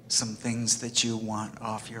some things that you want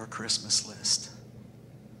off your Christmas list.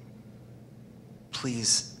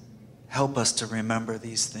 Please help us to remember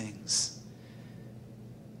these things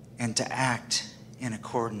and to act in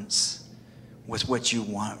accordance with what you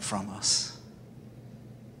want from us,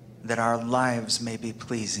 that our lives may be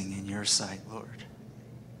pleasing in your sight, Lord.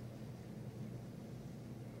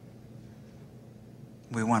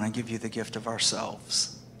 We want to give you the gift of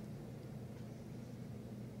ourselves,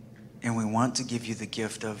 and we want to give you the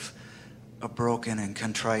gift of a broken and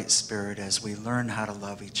contrite spirit as we learn how to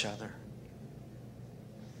love each other.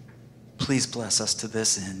 Please bless us to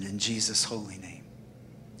this end, in Jesus' holy name.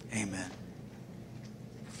 Amen.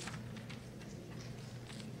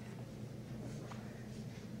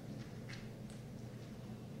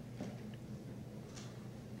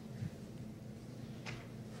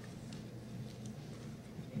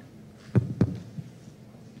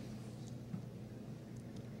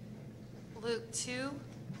 Luke 2,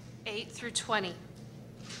 8 through 20.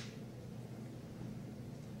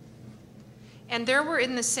 And there were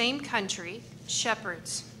in the same country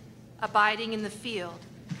shepherds, abiding in the field,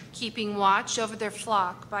 keeping watch over their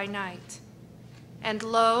flock by night. And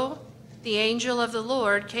lo, the angel of the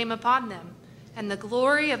Lord came upon them, and the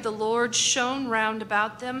glory of the Lord shone round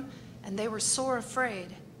about them, and they were sore afraid.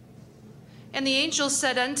 And the angel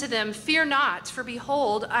said unto them, Fear not, for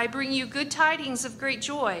behold, I bring you good tidings of great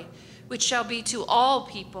joy, which shall be to all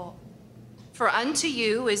people. For unto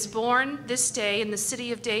you is born this day in the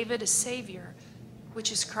city of David a Savior,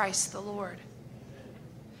 which is Christ the Lord.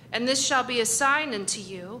 And this shall be a sign unto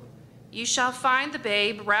you. You shall find the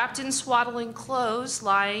babe wrapped in swaddling clothes,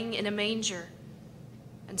 lying in a manger.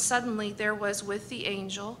 And suddenly there was with the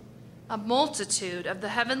angel a multitude of the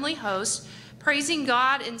heavenly host, praising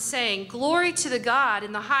God and saying, Glory to the God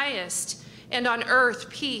in the highest, and on earth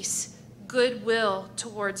peace, goodwill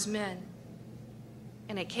towards men.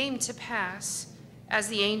 And it came to pass, as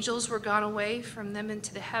the angels were gone away from them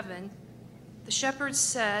into the heaven, the shepherds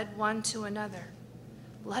said one to another,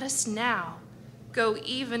 Let us now go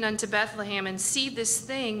even unto Bethlehem, and see this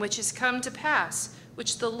thing which is come to pass,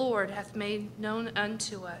 which the Lord hath made known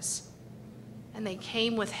unto us. And they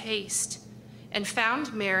came with haste, and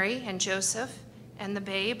found Mary and Joseph and the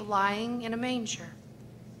babe lying in a manger.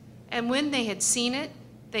 And when they had seen it,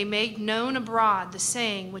 they made known abroad the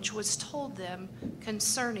saying which was told them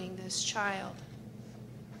concerning this child.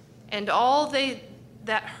 And all they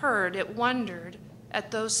that heard it wondered at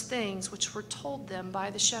those things which were told them by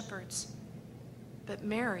the shepherds. But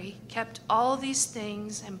Mary kept all these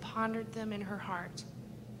things and pondered them in her heart.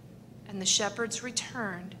 And the shepherds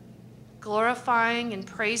returned, glorifying and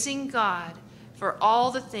praising God for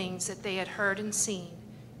all the things that they had heard and seen,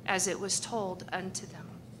 as it was told unto them.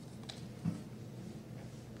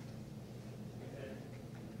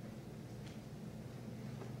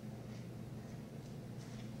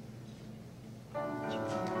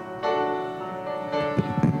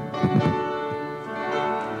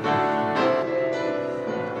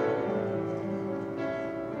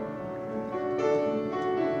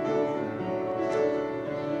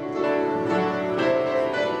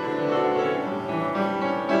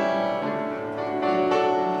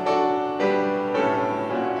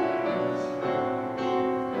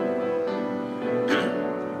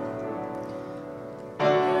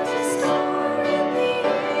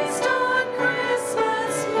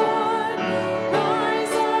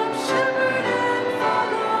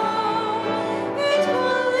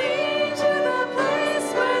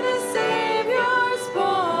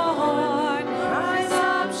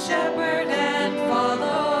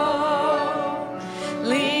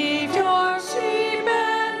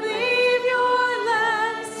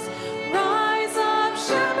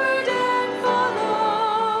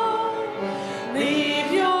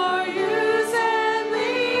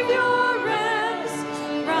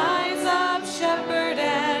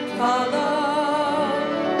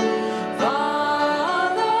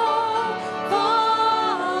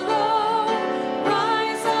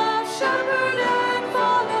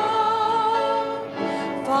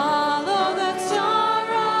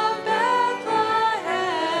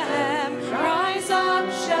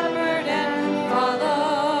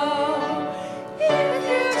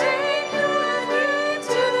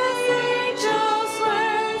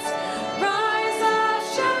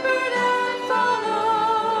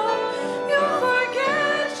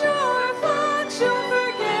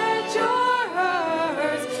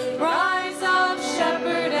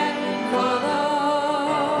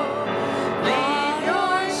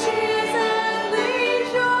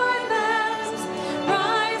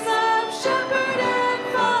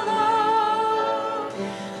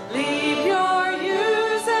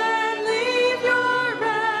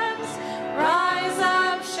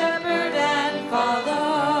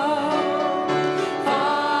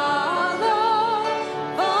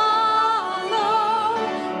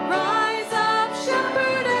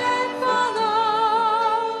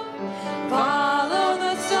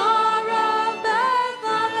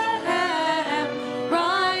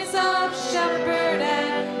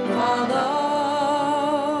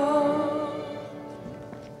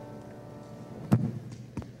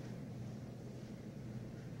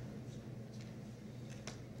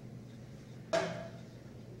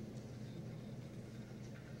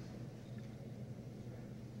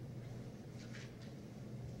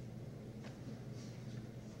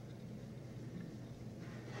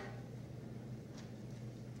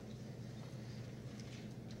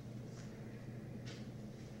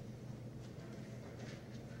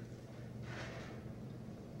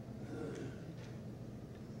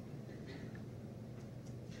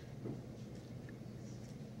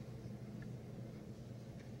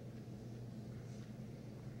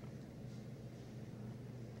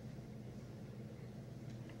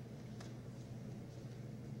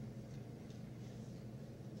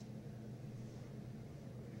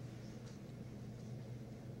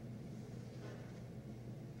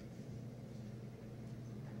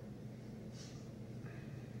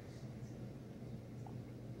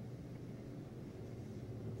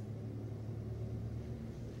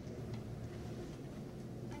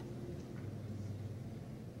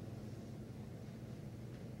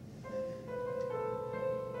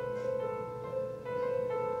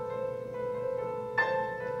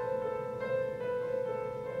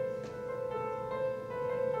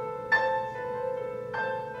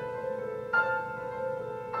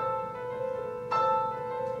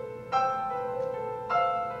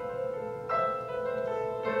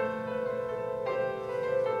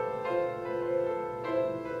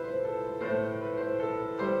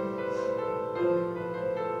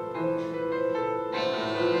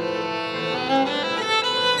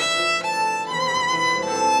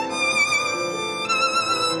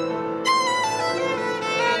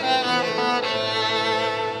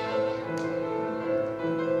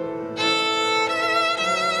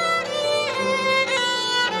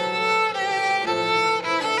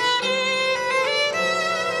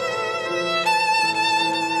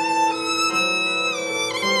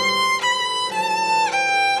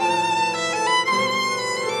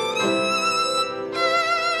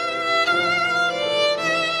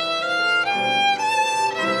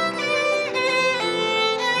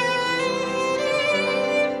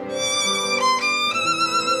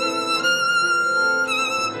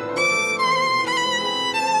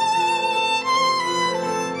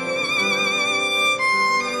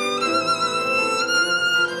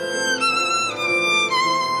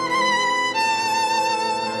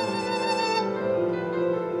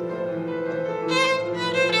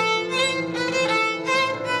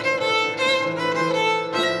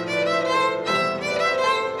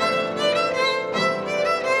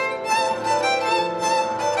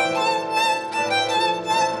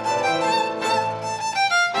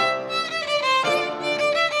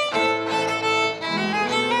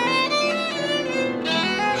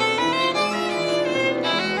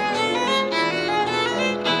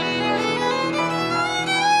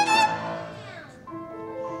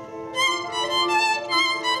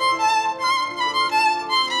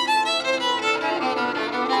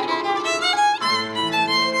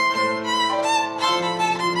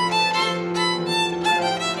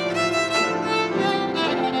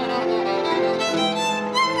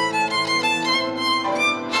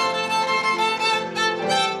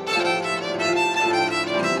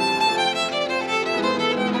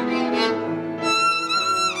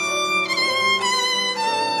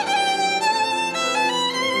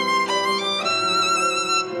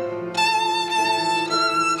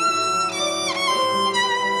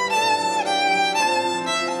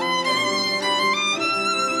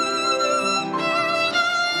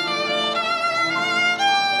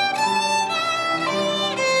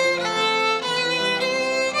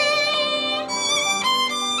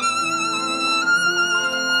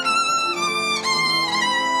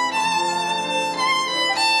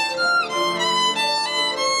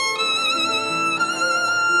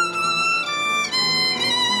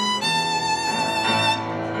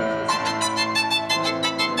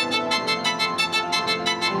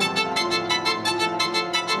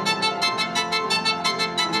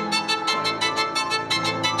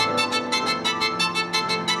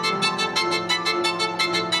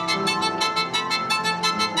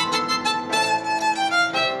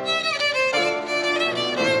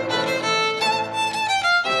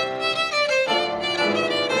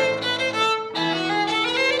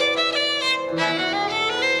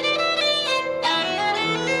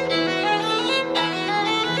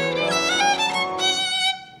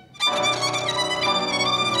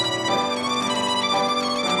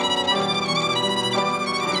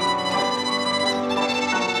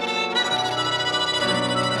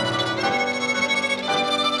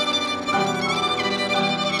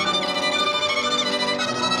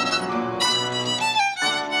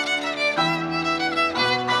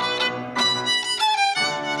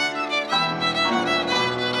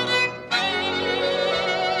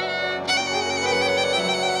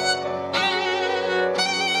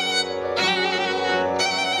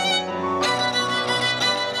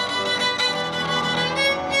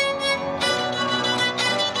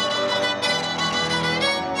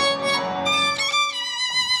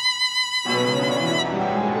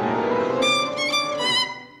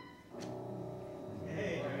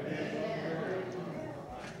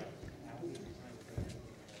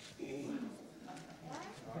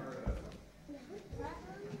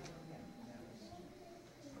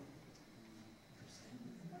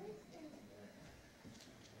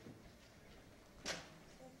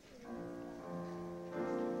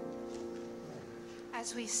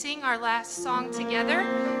 As we sing our last song together,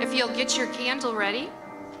 if you'll get your candle ready,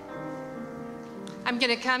 I'm going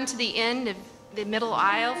to come to the end of the middle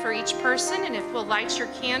aisle for each person, and if we'll light your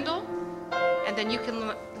candle, and then you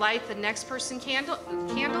can light the next person's candle.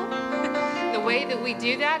 The way that we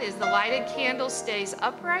do that is the lighted candle stays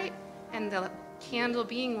upright, and the candle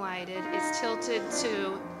being lighted is tilted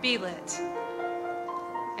to be lit.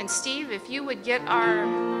 And Steve, if you would get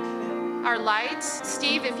our lights.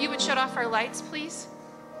 Steve, if you would shut off our lights, please.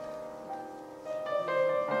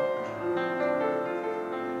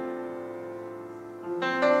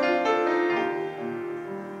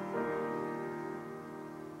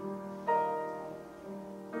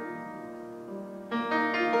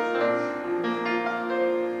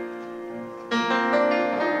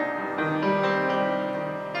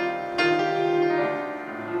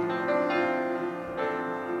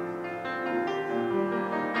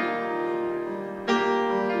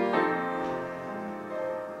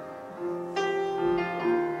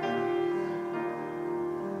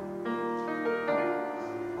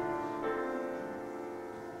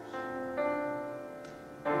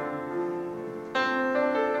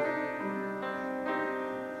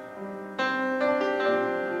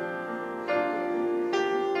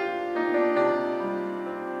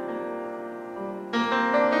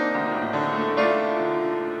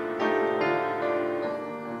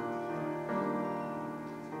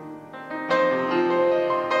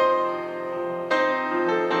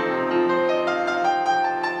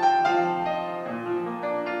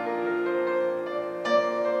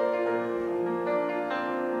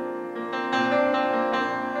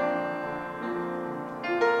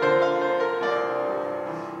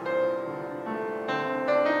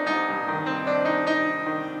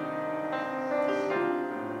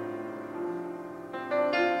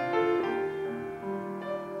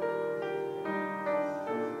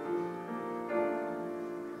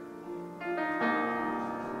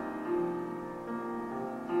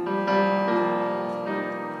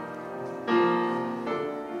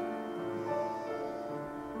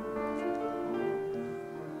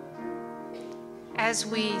 As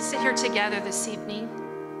we sit here together this evening,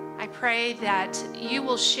 I pray that you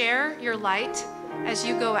will share your light as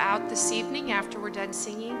you go out this evening after we're done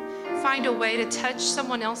singing. Find a way to touch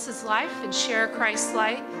someone else's life and share Christ's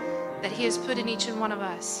light that He has put in each and one of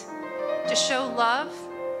us. To show love,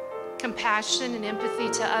 compassion, and empathy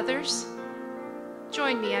to others.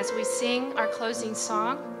 Join me as we sing our closing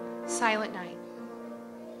song, Silent Night.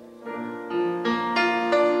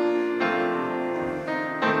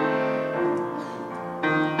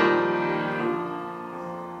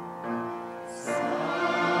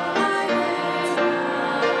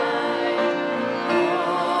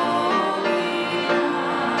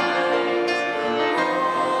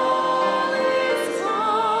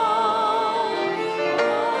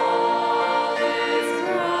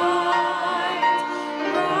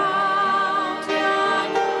 Round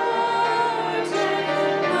your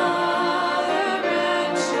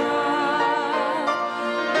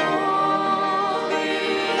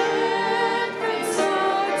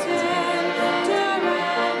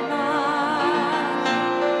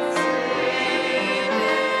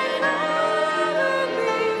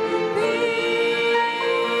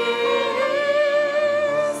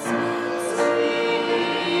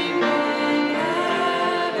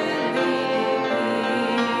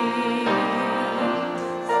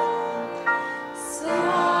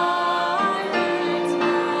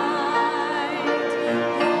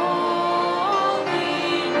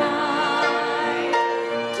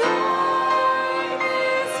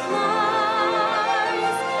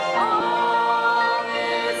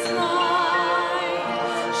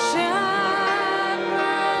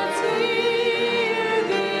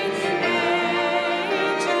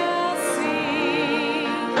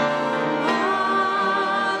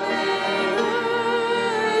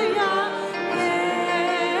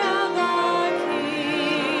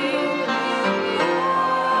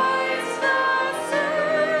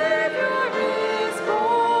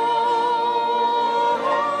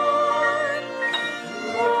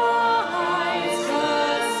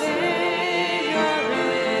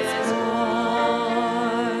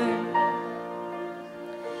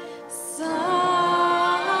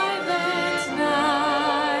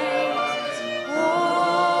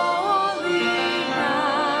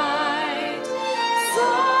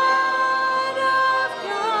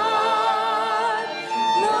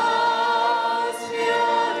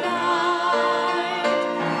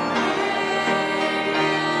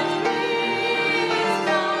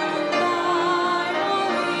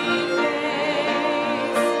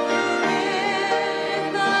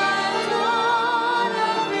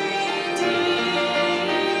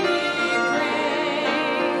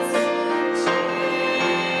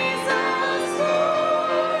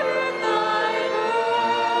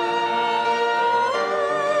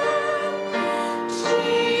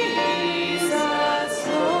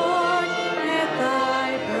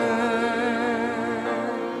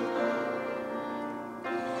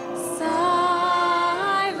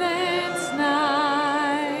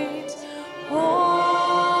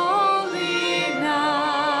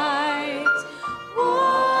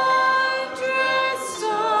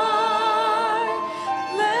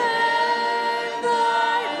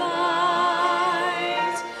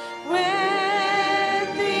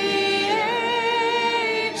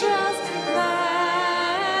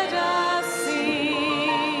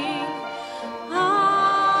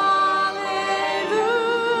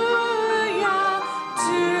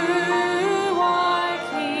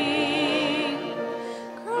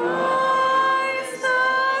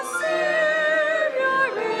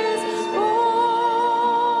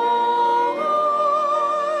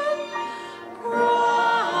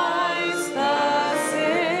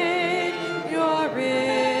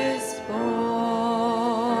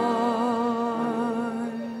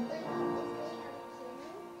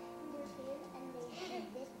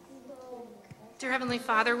Heavenly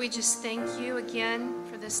Father, we just thank you again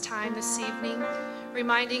for this time this evening,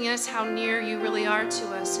 reminding us how near you really are to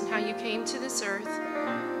us and how you came to this earth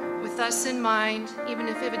with us in mind. Even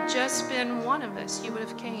if it had just been one of us, you would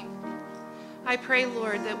have came. I pray,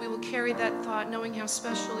 Lord, that we will carry that thought, knowing how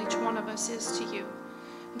special each one of us is to you.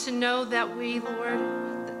 And to know that we,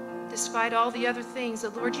 Lord, despite all the other things,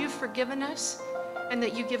 that, Lord, you've forgiven us and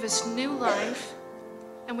that you give us new life,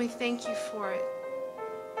 and we thank you for it.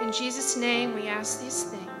 In Jesus' name, we ask these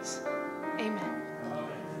things. Amen.